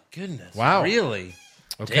 Oh, my goodness. Wow. Really?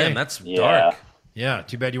 Okay. Damn, that's dark. Yeah,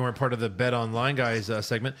 too bad you weren't part of the Bet Online guys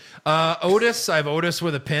segment. Otis, I have Otis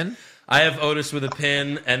with a pin. I have Otis with a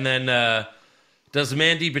pin. And then does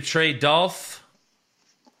Mandy betray Dolph?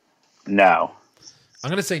 No. I'm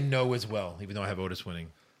going to say no as well, even though I have Otis winning.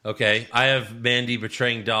 Okay, I have Mandy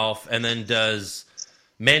betraying Dolph. And then does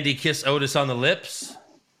Mandy kiss Otis on the lips?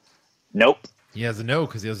 Nope. He has a no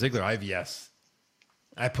because he has Ziggler. I have yes.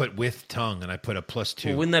 I put with tongue, and I put a +2.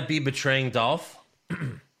 Well, wouldn't that be betraying Dolph?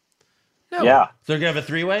 No. Yeah. So they're going to have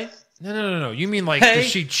a 3-way? No. You mean like, does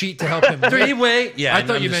she cheat to help him? 3-way? Yeah. I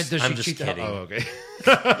thought you meant does she cheat to help? kidding.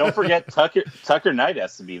 Oh, okay. Don't forget Tucker Knight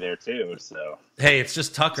has to be there too. So hey, it's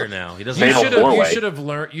just Tucker now. He doesn't. You should have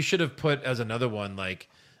learned. You should have put as another one like,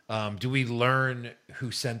 do we learn who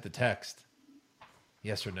sent the text?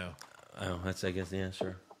 Yes or no? Oh, that's I guess the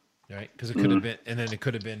answer. Right, because it could have been, and then it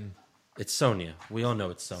could have been. It's Sonya. We all know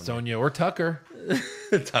it's Sonya. Sonya or Tucker.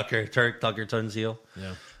 Tucker Tunsil.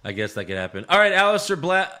 Yeah. I guess that could happen. All right, Aleister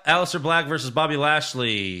Black versus Bobby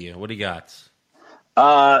Lashley. What do you got?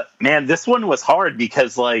 Man, this one was hard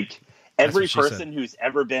because like every person who's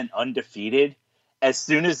ever been undefeated, as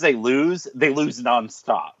soon as they lose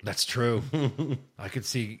nonstop. That's true. I could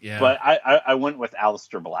see. Yeah, but I went with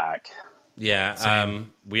Aleister Black. Yeah.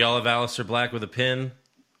 We all have Aleister Black with a pin.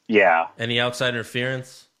 Yeah. Any outside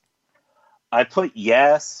interference? I put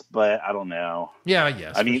yes, but I don't know. Yeah,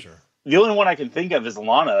 yes. I mean, for sure. The only one I can think of is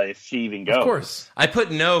Lana, if she even goes. Of course. I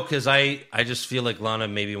put no because I just feel like Lana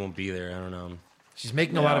maybe won't be there. I don't know. She's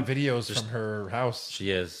making a lot of videos from her house.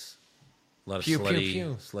 She is. A lot of Pew, slutty, pew,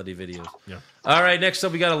 pew. slutty videos. Yeah. All right, next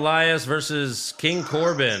up we got Elias versus King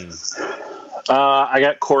Corbin. I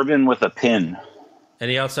got Corbin with a pin.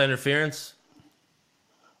 Any outside interference?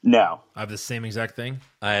 No. I have the same exact thing.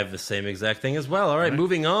 I have the same exact thing as well. All right,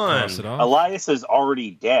 moving on. Elias is already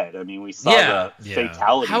dead. I mean, we saw the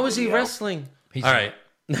fatality. How is he video. wrestling? He's all not. right.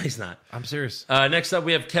 No, he's not. I'm serious. Next up,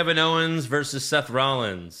 we have Kevin Owens versus Seth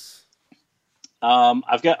Rollins.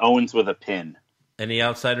 I've got Owens with a pin. Any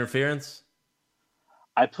outside interference?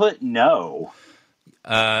 I put no.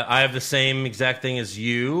 I have the same exact thing as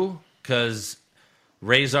you because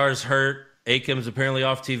Razor's hurt. Akim's apparently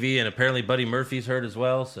off TV, and apparently Buddy Murphy's hurt as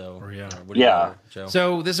well. So, what do you got, Joe?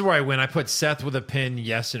 So this is where I win. I put Seth with a pin.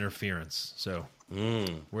 Yes, interference. So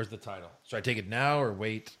where's the title? Should I take it now or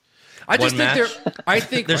wait? I just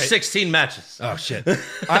think there's 16 matches. Oh shit!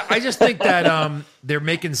 I just think that they're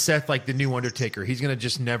making Seth like the new Undertaker. He's gonna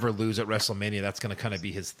just never lose at WrestleMania. That's gonna kind of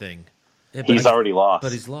be his thing. Yeah, he's already lost.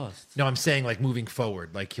 But he's lost. No, I'm saying like moving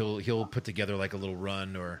forward, like he'll put together like a little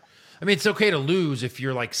run or. I mean, it's okay to lose if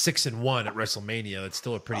you're like 6-1 at WrestleMania. That's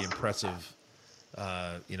still a pretty impressive,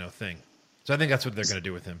 thing. So I think that's what they're going to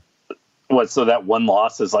do with him. What? So that one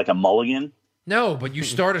loss is like a mulligan? No, but you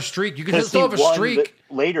start a streak. You can still have a streak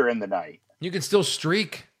later in the night. You can still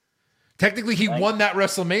streak. Technically, he won that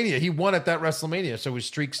WrestleMania. He won at that WrestleMania, so his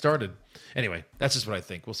streak started. Anyway, that's just what I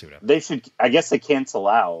think. We'll see what happens. I guess they cancel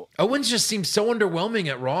out. Owens just seems so underwhelming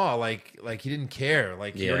at Raw. Like he didn't care.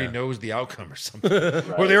 Like he already knows the outcome or something.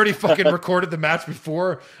 Right. Or they already fucking recorded the match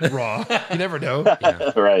before Raw. You never know.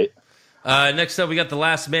 Yeah. Right. Next up, we got the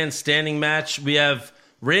last man standing match. We have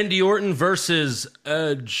Randy Orton versus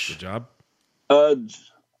Edge. Good job.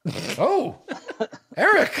 Oh,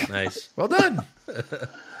 Eric. Nice. Well done.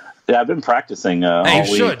 Yeah, I've been practicing all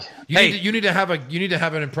You week. should. You need to have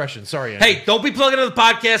an impression. Sorry, Andrew. Hey, don't be plugging into the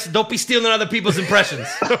podcast. And don't be stealing other people's impressions.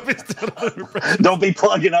 Don't be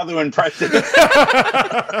plugging other impressions.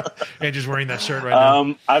 Andrew's wearing that shirt right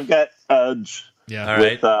now. I've got Edge. Yeah. All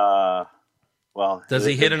right. Well, Does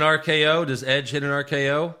he hit an RKO? Does Edge hit an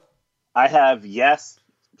RKO? I have yes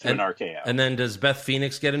to an RKO. And then does Beth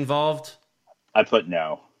Phoenix get involved? I put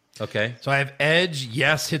no. Okay. So I have Edge.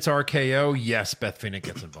 Yes, hits RKO. Yes, Beth Phoenix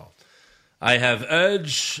gets involved. I have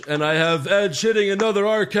Edge, and I have Edge hitting another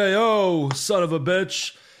RKO, son of a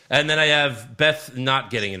bitch. And then I have Beth not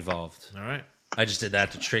getting involved. All right. I just did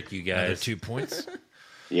that to trick you guys. Another 2 points.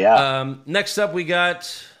 Yeah. Next up, we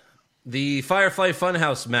got the Firefly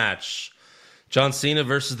Funhouse match. John Cena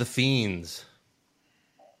versus The Fiends.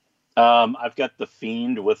 I've got The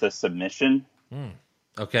Fiend with a submission.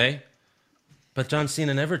 Okay. But John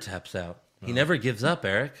Cena never taps out. He never gives up,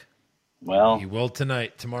 Eric. Well, He will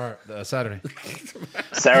tonight, tomorrow, Saturday.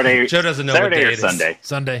 Saturday. Joe doesn't know Saturday what day or it is.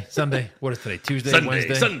 Sunday. Sunday. What is today? Tuesday,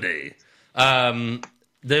 Wednesday? Sunday. All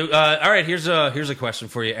right, here's a question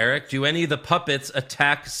for you, Eric. Do any of the puppets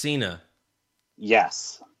attack Cena?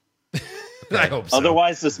 Yes. I hope so.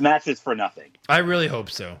 Otherwise, this match is for nothing. I really hope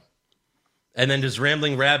so. And then does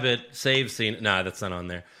Rambling Rabbit save Cena? Nah, that's not on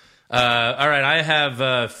there. All right, I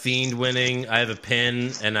have Fiend winning. I have a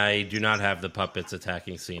pin, and I do not have the puppets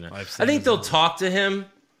attacking Cena. I think they'll talk to him.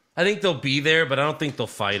 I think they'll be there, but I don't think they'll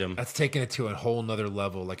fight him. That's taking it to a whole nother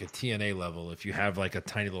level, like a TNA level, if you have like a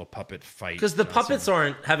tiny little puppet fight. Because the puppets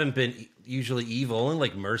haven't been usually evil, only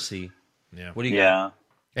like Mercy. Yeah. What do you got?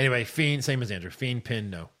 Anyway, Fiend, same as Andrew. Fiend, pin,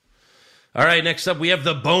 no. All right, next up we have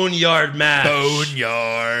the Boneyard match.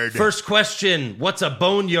 Boneyard. First question, what's a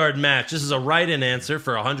Boneyard match? This is a write-in answer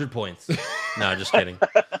for 100 points. No, just kidding.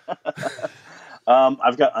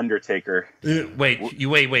 I've got Undertaker. Wait.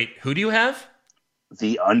 Who do you have?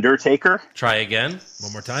 The Undertaker. Try again.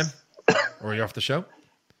 One more time? Or are you off the show?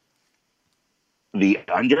 The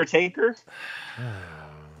Undertaker?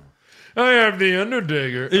 I have the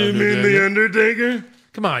Undertaker. You mean the Undertaker?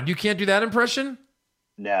 Come on, you can't do that impression?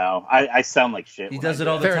 No, I sound like shit. He does it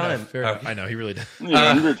all the time. Fair enough. I know, he really does. The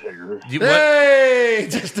Undertaker. Hey!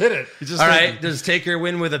 Just did it. He just all did right, it. does Taker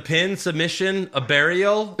win with a pin, submission, a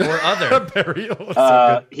burial, or other? A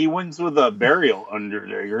burial. He wins with a burial,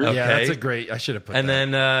 Undertaker. Okay. Yeah, that's a great. I should have put And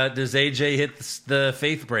that. then does AJ hit the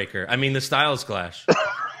Faith Breaker? I mean, the Styles Clash.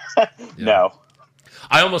 No.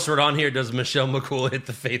 I almost wrote on here, does Michelle McCool hit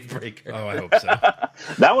the Faith Breaker? Oh, I hope so.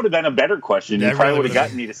 That would have been a better question. That You probably really would have would've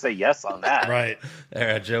gotten me to say yes on that. Right. All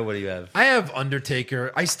right, Joe, what do you have? I have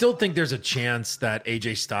Undertaker. I still think there's a chance that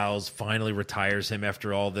AJ Styles finally retires him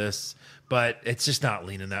after all this, but it's just not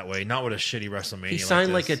leaning that way. Not with a shitty WrestleMania. He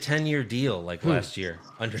signed like a this. 10-year deal last year.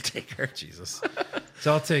 Undertaker. Jesus.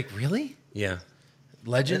 So I'll take, really? Yeah.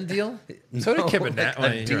 Legend deal? So did Kevin Nash.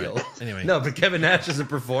 A deal. Anyway. No, but Kevin Nash isn't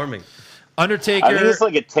performing. Undertaker. I think it's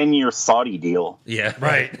like a 10-year Saudi deal. Yeah.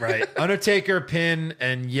 Right. Undertaker, pin,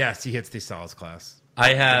 and yes, he hits the Styles class.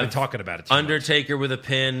 I I've have been talking about it too Undertaker with a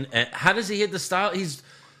pin. And how does he hit the style? He's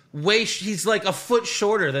like a foot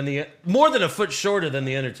shorter than more than a foot shorter than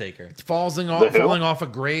the Undertaker. much. Falling off a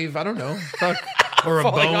grave. I don't know. Or a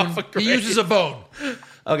Falling bone. off a grave. He uses a bone.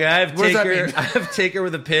 Okay, I have What does that Taker. mean? I have Taker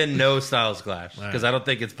with a pin, no Styles Clash, because I don't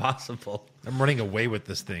think it's possible. I'm running away with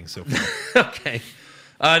this thing so far. Okay.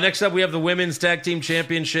 Next up, we have the Women's Tag Team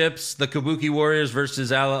Championships, the Kabuki Warriors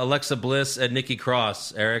versus Alexa Bliss and Nikki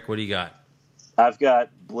Cross. Eric, what do you got? I've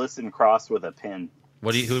got Bliss and Cross with a pin.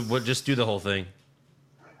 Just do the whole thing.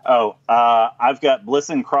 Oh, I've got Bliss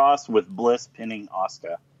and Cross with Bliss pinning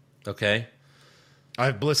Asuka. Okay. I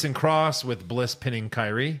have Bliss and Cross with Bliss pinning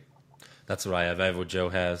Kyrie. That's what I have. I have what Joe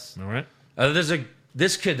has. All right. They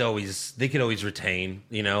could always retain,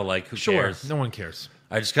 who cares? No one cares.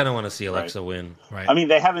 I just kind of want to see Alexa win. Right. I mean,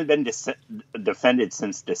 they haven't been defended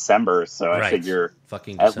since December, so I figure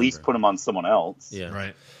at least put them on someone else. Yeah.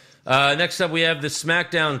 Right. Next up, we have the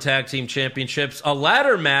SmackDown Tag Team Championships, a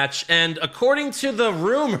ladder match, and according to the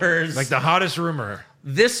rumors, Like the hottest rumor.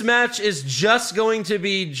 this match is just going to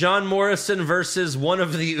be John Morrison versus one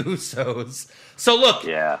of the Usos. So look,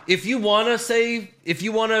 if you want to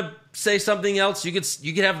say something else, you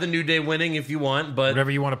could have the New Day winning if you want, but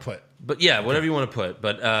Whatever you want to put. But yeah, whatever you want to put.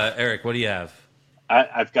 But Eric, what do you have?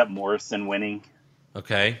 I've got Morrison winning.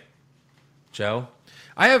 Okay. Joe?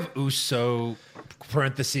 I have Uso,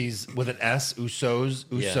 parentheses, with an S, Usos,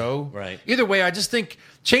 Uso. Yeah, right. Either way, I just think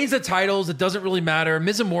change the titles. It doesn't really matter.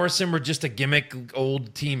 Miz and Morrison were just a gimmick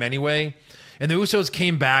old team anyway. And the Usos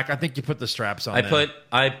came back. I think you put the straps on. I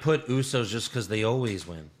put Usos just because they always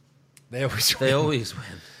win. They always They always win.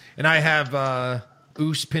 And I have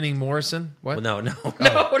Us pinning Morrison. What? Well, no.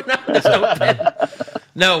 There's no pin.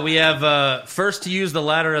 No, we have first to use the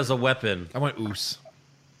ladder as a weapon. I want Us.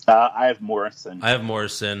 I have Morrison. I have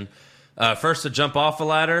Morrison. First to jump off a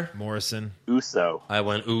ladder. Morrison. Uso. I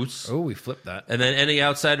went Us. Oh, we flipped that. And then any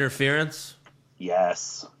outside interference?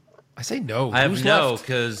 Yes. I say no. I have Who's no left?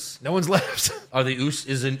 because no one's left. Are the Us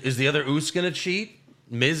is the other Us gonna cheat?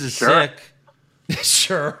 Miz is Sure. sick.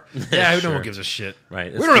 Sure. Yeah, Sure. no one gives a shit.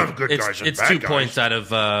 Right. We don't have good guys and It's bad 2 guys. points out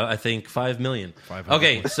of I think 5 million. 500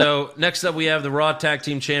 Okay, points. so next up we have the Raw Tag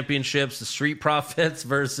Team Championships: the Street Profits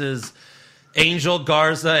versus Angel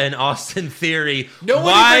Garza and Austin Theory. No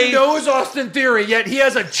one even knows Austin Theory, yet he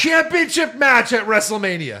has a championship match at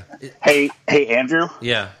WrestleMania. Hey, Andrew.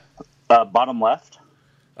 Yeah. Bottom left.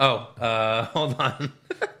 Oh, hold on.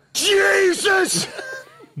 Jesus!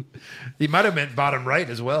 He might have meant bottom right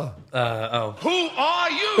as well. Who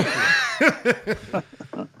are you?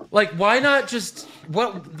 Like, why not just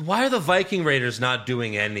why are the Viking Raiders not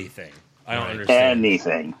doing anything? I don't understand.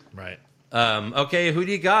 Anything. Right. Okay, who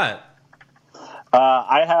do you got?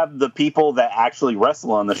 I have the people that actually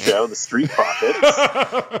wrestle on the show, the Street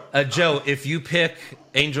Profits. Joe, if you pick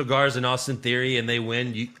Angel Garza and Austin Theory and they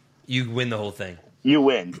win, you win the whole thing. You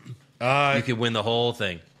win. You could win the whole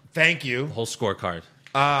thing. Thank you. The whole scorecard.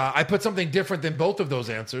 I put something different than both of those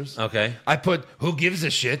answers. Okay. I put who gives a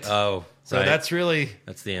shit. Oh, so right. that's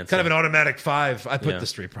the answer. Kind of an automatic 5. I put the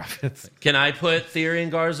Street Profits. Can I put Theory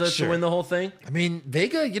and Garza Sure. to win the whole thing? I mean,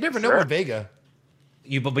 Vega, you never know Sure. with Vega.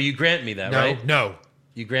 But you grant me that, No, right? no.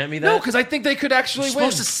 You grant me that? No, because I think they could actually You're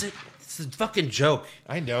win. supposed to sit. It's a fucking joke.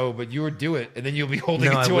 I know, but you would do it, and then you'll be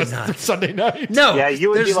holding No, it I to would us not. Sunday night. No, Yeah, you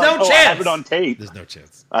would there's be like, no I chance. have it on tape. There's no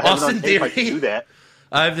chance. I have it Austin on tape. I Theory. can do that.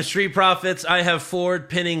 I have the Street Profits. I have Ford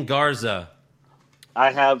pinning Garza.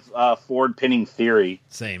 I have Ford pinning Theory.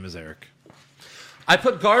 Same as Eric. I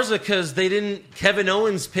put Garza because Kevin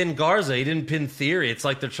Owens pinned Garza. He didn't pin Theory. It's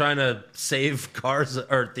like they're trying to save Garza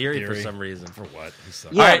or Theory for some reason. For what? He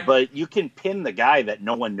sucks. Yeah, All right. but you can pin the guy that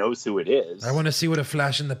no one knows who it is. I want to see what a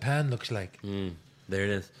flash in the pan looks like. There it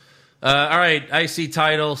is. All right, IC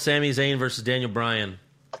title: Sami Zayn versus Daniel Bryan.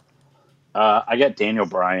 I got Daniel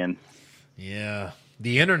Bryan. Yeah.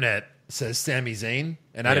 The internet says Sami Zayn,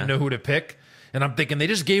 and I didn't Yeah. know who to pick. And I'm thinking they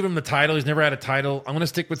just gave him the title. He's never had a title. I'm going to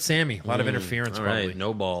stick with Sammy. A lot of interference, All probably. right,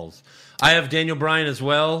 no balls. I have Daniel Bryan as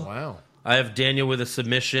well. Wow. I have Daniel with a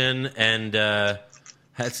submission, and the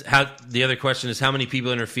other question is how many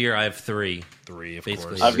people interfere. I have 3. 3, of Basically.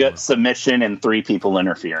 course. I've got submission and 3 people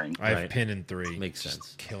interfering. I have Right. pin in 3. Makes Just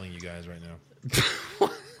sense. killing you guys right now.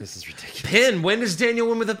 This is ridiculous. Pin. When does Daniel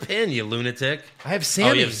win with a pin? You lunatic. I have Sammy.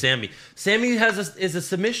 Oh, you have Sammy. Sammy is a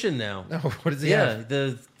submission now. No, what does he Yeah, have?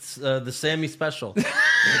 the Sammy special.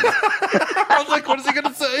 I was like, what is he going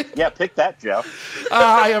to say? Yeah, pick that, Joe.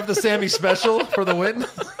 I have the Sammy special for the win.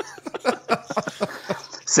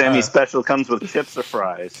 Sammy special comes with chips or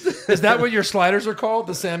fries. Is that what your sliders are called?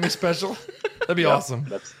 The Sammy special? That'd be awesome.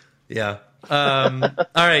 That's Yeah. All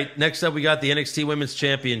right. Next up, we got the NXT Women's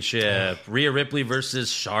Championship: Rhea Ripley versus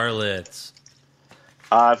Charlotte.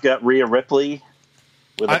 I've got Rhea Ripley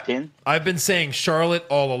with a pin. I've been saying Charlotte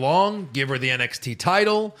all along. Give her the NXT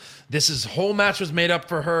title. This whole match was made up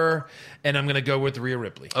for her, and I'm going to go with Rhea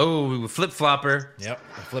Ripley. Oh, flip flopper. Yep,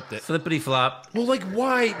 I flipped it. Flippity flop. Well, like,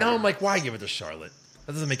 why? Now I'm like, why give it to Charlotte?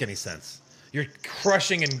 That doesn't make any sense. You're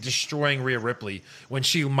crushing and destroying Rhea Ripley when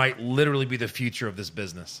she might literally be the future of this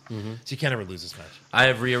business. So you can't ever lose this match. I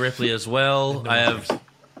have Rhea Ripley as well. No I one have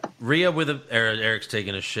Rhea with a. Eric's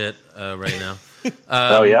taking a shit right now.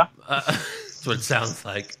 Oh, yeah? That's what it sounds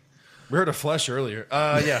like. We heard a flesh earlier.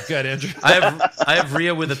 Yeah, go ahead, Andrew. I have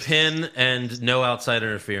Rhea with a pin and no outside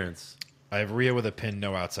interference. I have Rhea with a pin,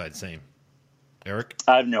 no outside. Same. Eric?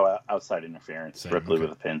 I have no outside interference. Same, Ripley okay.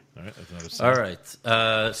 with a pin. All right. That's another same. All right.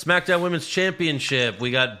 SmackDown Women's Championship. We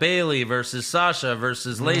got Bayley versus Sasha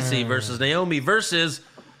versus Lacey versus Naomi versus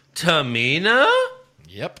Tamina.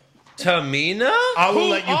 Yep. Tamina? I will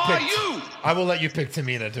let you pick. I will let you pick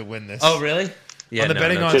Tamina to win this. Oh, really? Yeah. On the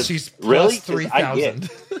betting on Just- she's really? plus 3,000.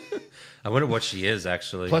 I wonder what she is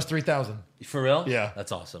actually. Plus 3,000. For real? Yeah.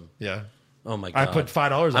 That's awesome. Yeah. Oh my god. I put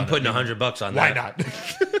 $5 on I'm it. putting $100 on Why that.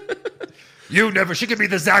 not? You never. She could be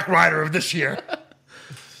the Zack Ryder of this year.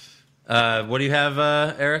 What do you have,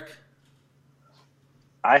 Eric?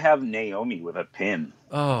 I have Naomi with a pin.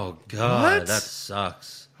 Oh god, What? that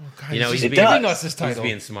sucks. Oh, God, You know, he's he's just being- giving us this He's title.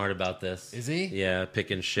 being smart about this. Is he? Yeah,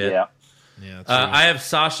 picking shit. Yeah. Yeah. That's I have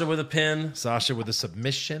Sasha with a pin. Sasha with a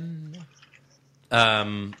submission.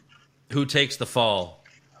 Who takes the fall?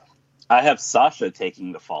 I have Sasha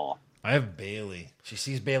taking the fall. I have Bailey. She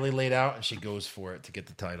sees Bailey laid out and she goes for it to get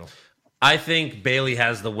the title. I think Bailey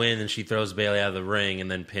has the win and she throws Bailey out of the ring and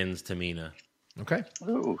then pins Tamina. Okay.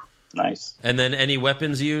 Ooh, nice. And then any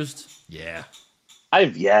weapons used? Yeah. I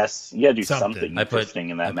have yes. You got to do Something. something interesting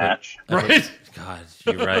in that match. Right? God,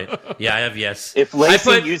 you're right. Yeah, I have yes. If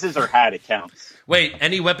Lacey uses her hat, it counts. Wait,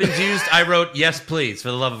 any weapons used? I wrote yes, please, for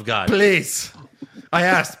the love of God. Please. I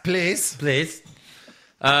asked, please. Please.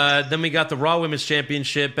 Then we got the Raw Women's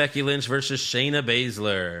Championship, Becky Lynch versus Shayna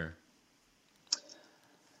Baszler.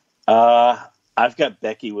 I've got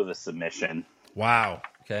Becky with a submission. Wow.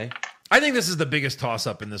 Okay. I think this is the biggest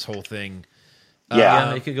toss-up in this whole thing.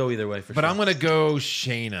 Yeah. It could go either way for But sure. I'm going to go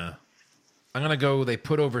Shayna. I'm going to go, they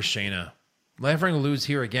put over Shayna. Let her lose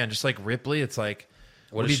here again, just like Ripley. It's like,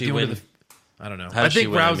 what does are you she doing win? to the... I don't know. How I does she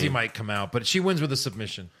think win, I Rousey mean? might come out, but she wins with a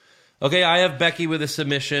submission. Okay, I have Becky with a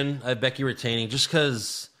submission. I have Becky retaining just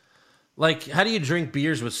because, like, how do you drink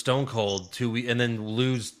beers with Stone Cold 2 weeks and then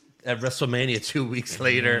lose at WrestleMania 2 weeks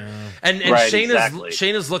later? And Right, Shayna's exactly.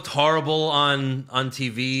 Shayna's looked horrible on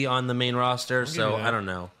TV on the main roster, so that. I don't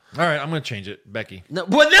know. All right, I'm going to change it. Becky. No,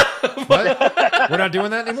 what? No, What? We're not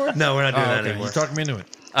doing that anymore? no, we're not doing that okay. anymore. You talked me into it.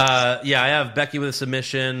 Yeah, I have Becky with a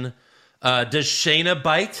submission. Does Shayna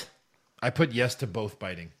bite? I put yes to both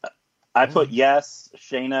biting. I put yes,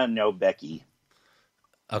 Shayna, no Becky.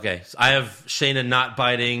 Okay, so I have Shayna not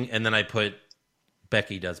biting, and then I put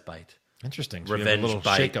Becky does bite. Interesting. So we have Revenge a little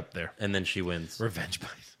bite. shake up there. And then she wins. Revenge bite.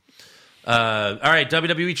 All right,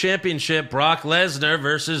 WWE Championship, Brock Lesnar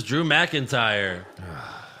versus Drew McIntyre.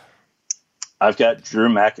 I've got Drew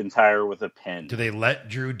McIntyre with a pin. Do they let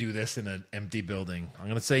Drew do this in an empty building? I'm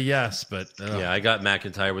going to say yes, but... Yeah, I got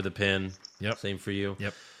McIntyre with a pin. Yep. Same for you.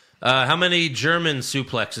 Yep. How many German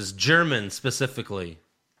suplexes? German specifically.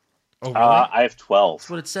 Oh, really? I have 12. That's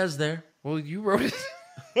what it says there. Well, you wrote it.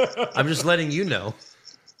 I'm just letting you know.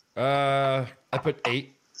 I put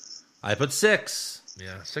 8. I put 6.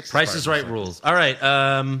 Yeah, 6. Price is Right rules. All right.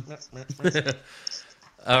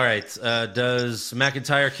 All right. Does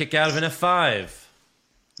McIntyre kick out of an F5?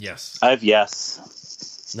 Yes. I have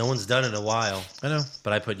yes. No one's done it in a while. I know.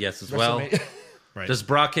 But I put yes as well. Right. Does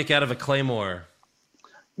Brock kick out of a Claymore?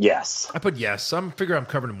 Yes. I put yes. I'm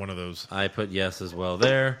covering one of those. I put yes as well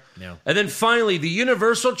there. Yeah. And then finally, the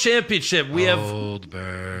Universal Championship. We have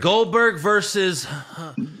Goldberg versus...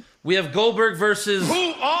 We have Goldberg versus...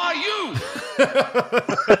 Who are you?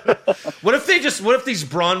 What if these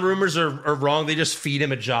Braun rumors are wrong? They just feed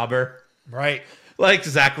him a jobber. Right. Like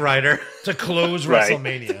Zack Ryder. To close Right.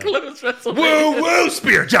 WrestleMania. Close WrestleMania. Woo, woo,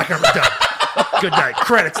 spear, jackhammer, done. Good night.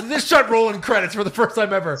 Credits. This shot rolling credits for the first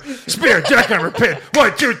time ever. Spear, jackhammer, pin.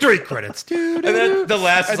 1, 2, 3 credits. And then the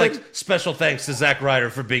last is And like, special thanks to Zack Ryder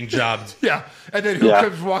for being jobbed. Yeah. And then who Yeah.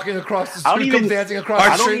 comes walking across the I don't street, even- comes dancing across I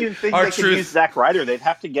the don't street? even think Our they could truth. use Zack Ryder. They'd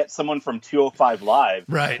have to get someone from 205 Live.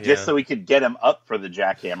 Right. Just Yeah. so we could get him up for the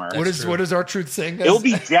jackhammer. What is our truth saying? It'll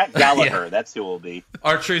be Jack Gallagher. That's who it'll be.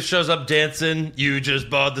 R-Truth shows up dancing. You just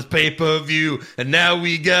bought this pay-per-view, and now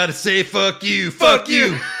we gotta say fuck you. Fuck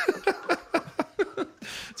you.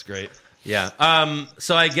 It's great. Yeah.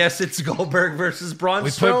 So I guess it's Goldberg versus Braun We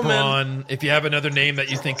Strowman. put Braun. If you have another name that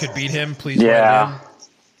you think could beat him, please Yeah. write it in.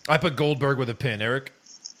 I put Goldberg with a pin. Eric?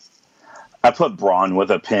 I put Braun with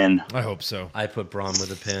a pin. I hope so. I put Braun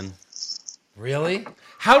with a pin. Really?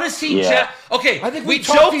 How does he? Yeah. Okay, I think we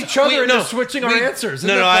talked each other into switching our we- answers. Isn't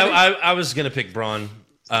No, that no, funny? I was gonna pick Braun.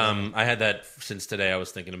 I had that since today. I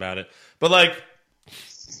was thinking about it, but like,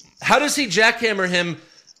 how does he jackhammer him?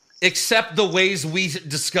 Except the ways we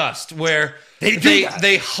discussed, where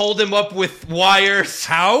they hold him up with wires.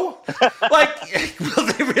 How? Like, will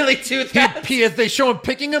they really do that? They show him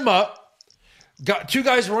picking him up. Got 2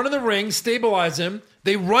 guys run in the ring, stabilize him.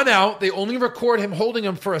 They run out. They only record him holding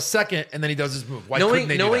him for a second, and then he does his move. Why couldn't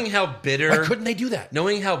they do knowing that? how bitter, Why couldn't they do that?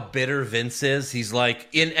 Knowing how bitter Vince is, he's like,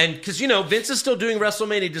 and because Vince is still doing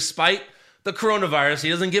WrestleMania despite the coronavirus. He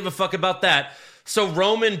doesn't give a fuck about that. So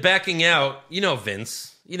Roman backing out, Vince.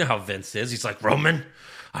 You know how Vince is. He's like, Roman,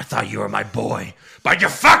 I thought you were my boy, but you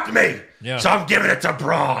fucked me. Yeah. So I'm giving it to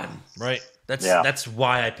Braun. Right. That's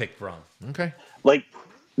why I picked Braun. Okay. Like,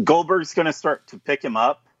 Goldberg's going to start to pick him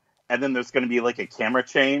up, and then there's going to be like a camera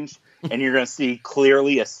change, and you're going to see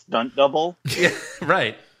clearly a stunt double. Yeah,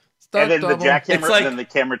 right. And then double. the jackhammer, It's like- and then the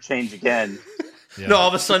camera change again. Yeah. No, all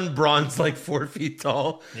of a sudden Braun's like 4 feet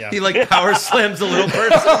tall. Yeah. He like power slams a little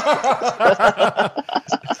person.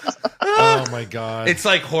 Oh my god. It's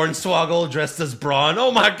like Hornswoggle dressed as Braun.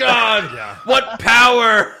 Oh my god! Yeah. What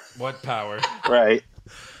power! What power? Right.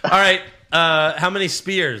 All right, how many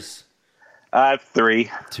spears? I have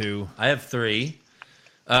 3. 2. I have 3.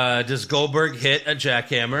 Does Goldberg hit a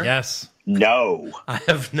jackhammer? Yes. No. I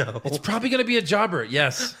have no. It's probably going to be a jobber.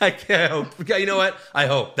 Yes. I can't. You know what? I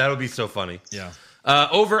hope. That would be so funny. Yeah.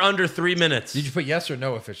 Over under 3 minutes. Did you put yes or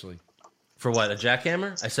no officially? For what? A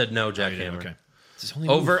jackhammer? I said no jackhammer. Okay.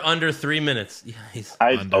 Over under 3 minutes.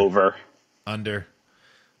 Yeah, Over. Under.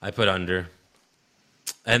 I put under.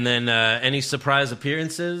 And then any surprise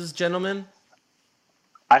appearances, gentlemen?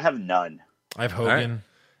 I have none. I have Hogan. Right.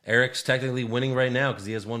 Eric's technically winning right now because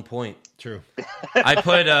he has 1 point. True. I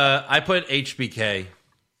put HBK.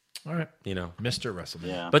 All right. You know, Mr. WrestleMania.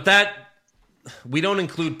 Yeah. But that we don't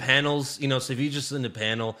include panels. You know, so if you just in the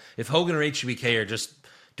panel, if Hogan or HBK are just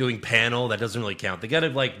doing panel, that doesn't really count. They got to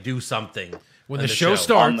like do something When on the show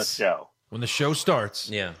starts. On the show. When the show starts.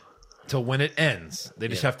 Yeah. Till when it ends, they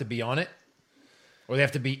just have to be on it, or they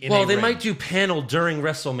have to be in. Well, a they ring. might do panel during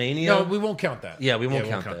WrestleMania. No, we won't count that. Yeah, we won't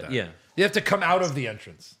count that. Yeah, they have to come out of the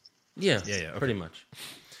entrance. Yeah, okay. pretty much.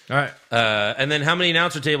 All right. And then how many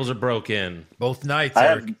announcer tables are broken? Both nights. I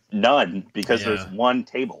Eric. have none because there's one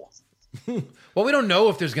table. Well, we don't know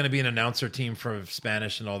if there's going to be an announcer team for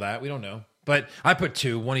Spanish and all that. We don't know. But I put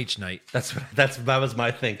 2, one each night. That was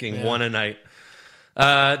my thinking. One a night.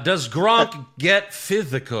 Does Gronk get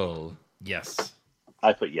physical? Yes.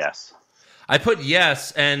 I put yes. I put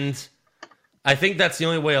yes, and I think that's the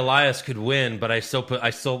only way Elias could win. But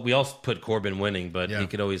we all put Corbin winning, but he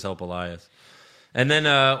could always help Elias. And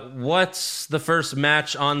then what's the first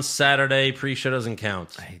match on Saturday? Pre-show doesn't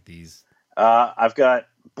count. I hate these. I've got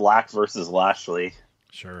Black versus Lashley.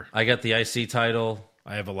 Sure. I got the IC title.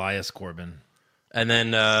 I have Elias Corbin. And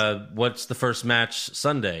then what's the first match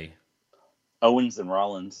Sunday? Owens and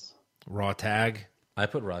Rollins. Raw tag. I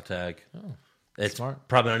put Raw tag. Oh, it's smart.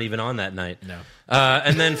 Probably not even on that night. No.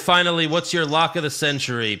 And then finally, what's your lock of the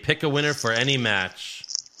century? Pick a winner for any match.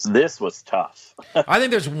 This was tough. I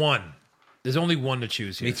think there's one. There's only one to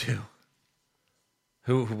choose here. Me too.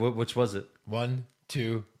 Which was it? 1,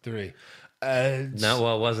 2, 3. No,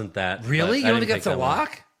 well, it wasn't that. Really? but You I only didn't got pick to that one.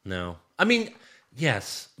 lock? No. I mean,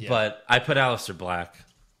 yes, but I put Aleister Black.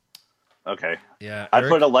 Okay. Yeah. I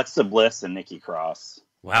put Alexa Bliss and Nikki Cross.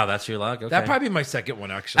 Wow, that's your lock? Okay. That'd probably be my second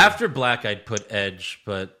one, actually. After Black, I'd put Edge,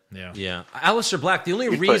 but yeah. Aleister Black, the only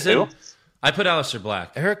You put reason... who? I put Aleister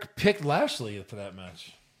Black. Eric picked Lashley for that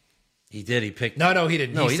match. He did. He picked... No, he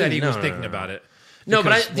didn't. No, he said didn't. he was No, thinking no. about it. No, but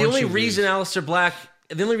Because the only once you reason lose- Aleister Black...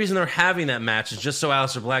 The only reason they're having that match is just so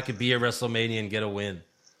Aleister Black could be at WrestleMania and get a win.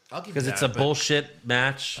 I'll give you Because it's that, a but bullshit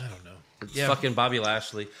match. I don't know. It's Yeah. fucking Bobby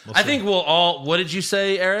Lashley. We'll I see. think we'll all... What did you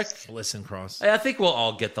say, Eric? Bliss and Cross. I think we'll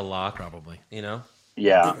all get the lock. Probably. You know?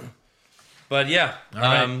 Yeah. But yeah, All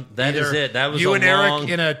right. that is Either it. That was you a and long...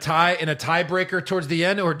 Eric in a tiebreaker towards the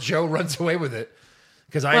end, or Joe runs away with it.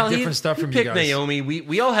 Because I had different stuff from you picked guys. Naomi.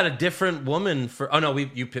 We all had a different woman for... Oh, no,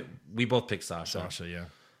 we both picked Sasha. Sasha, yeah.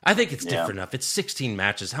 I think it's different enough. It's 16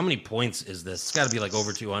 matches. How many points is this? It's got to be like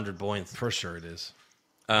over 200 points. For sure it is.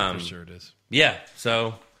 For sure it is. Yeah,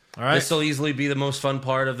 so All right. this will easily be the most fun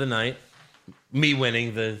part of the night. Me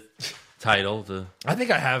winning the title. I think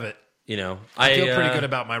I have it. You know, I feel pretty good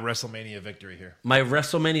about my WrestleMania victory here. My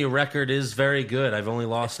WrestleMania record is very good. I've only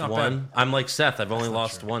lost not one. bad. I'm like Seth. I've only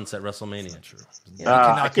lost once at WrestleMania. True.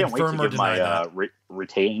 I can't wait to confirm or give my deny that.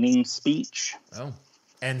 retaining speech. Oh.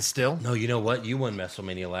 And still? No, you know what? You won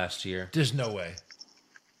WrestleMania last year. There's no way.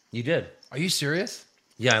 You did. Are you serious?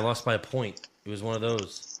 Yeah, I lost by a point. It was one of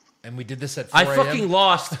those. And we did this at 4 I a.m.? fucking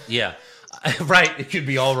lost. Yeah. Right. It could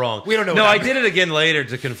be all wrong. We don't know No, what I happened. did it again later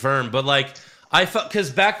to confirm, but like because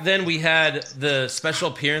back then we had the special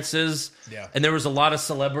appearances, and there was a lot of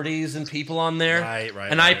celebrities and people on there. Right.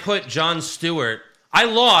 And I put Jon Stewart. I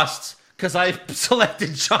lost because I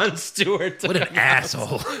selected Jon Stewart. What an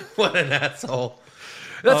asshole. What an asshole.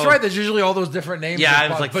 That's right. There's usually all those different names. Yeah, that I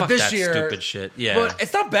was pop- like, but fuck this that year, stupid shit. Yeah. But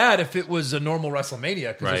it's not bad if it was a normal WrestleMania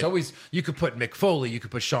because Right. there's always you could put Mick Foley, you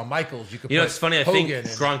could put Shawn Michaels, you could. You know, put it's funny. I Hogan think and-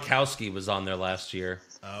 Gronkowski was on there last year.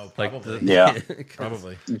 Oh, Like probably. Yeah.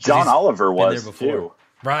 Probably. John Oliver been was there before. too.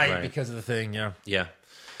 Right, because of the thing. Yeah. Yeah.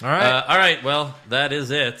 All right. All right. Well, that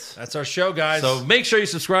is it. That's our show, guys. So make sure you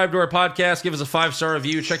subscribe to our podcast. Give us a 5-star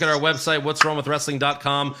review. Check out our website,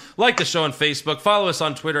 what'swrongwithwrestling.com. Like the show on Facebook. Follow us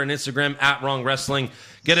on Twitter and Instagram @WrongWrestling.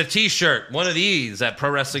 Get a t-shirt, one of these, at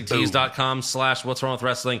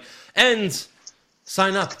prowrestlingtees.com/what'swrongwithwrestling. And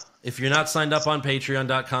sign up. If you're not signed up on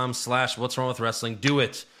patreon.com/what'swrongwithwrestling, do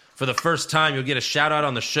it. For the first time, you'll get a shout out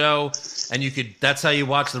on the show. And that's how you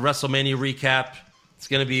watch the WrestleMania recap. It's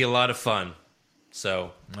going to be a lot of fun.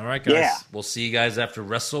 So, all right, guys. Yeah. We'll see you guys after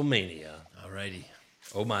WrestleMania. All righty.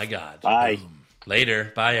 Oh, my God. Bye.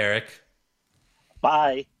 Later. Bye, Eric.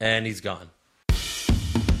 Bye. And he's gone.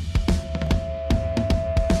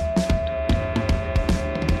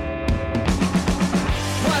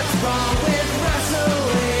 wrong with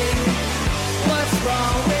wrestling? What's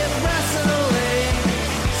wrong with wrestling?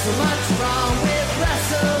 So much wrong with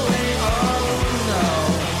wrestling. Oh no.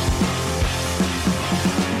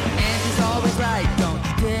 And he's always right. Don't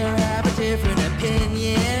you dare have a different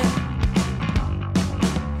opinion.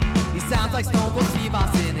 He sounds like Stone Cold Steve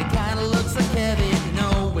Austin. It kinda looks like Kevin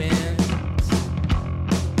Owens.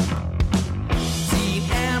 Dean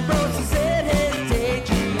Ambrose is in his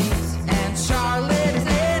daydreams, and Charlotte is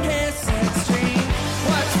in his sex dream.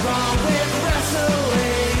 What's wrong with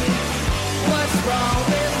wrestling? What's wrong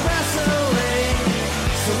with wrestling?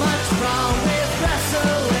 So much wrong with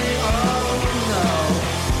wrestling. Oh no.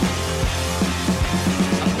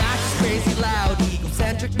 Obnoxious, crazy, loud,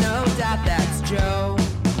 egocentric, no doubt that's Joe.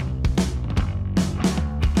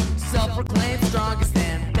 Self-proclaimed strongest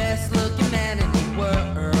and best-looking man in the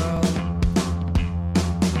world.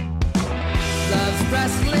 Loves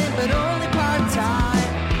wrestling, but only part-time.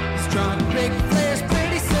 Strong, Ric Flair's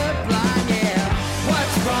pretty sublime, yeah.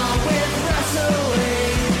 What's wrong with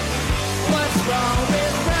wrestling? What's wrong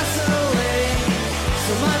with wrestling?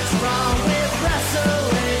 So much wrong with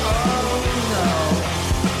wrestling, oh no.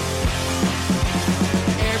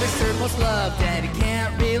 Eric's third most loved, and he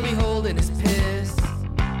can't really hold in his piss.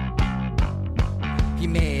 He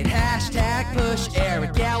made hashtag push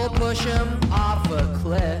Eric, yeah, we'll push him off a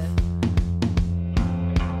cliff.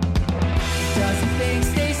 Doesn't think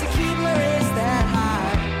Stacy Keibler is that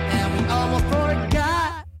high, and we almost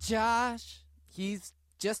forgot Josh. He's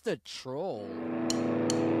just a troll.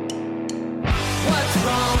 What's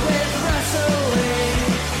wrong with wrestling?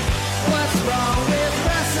 What's wrong with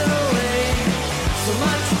wrestling?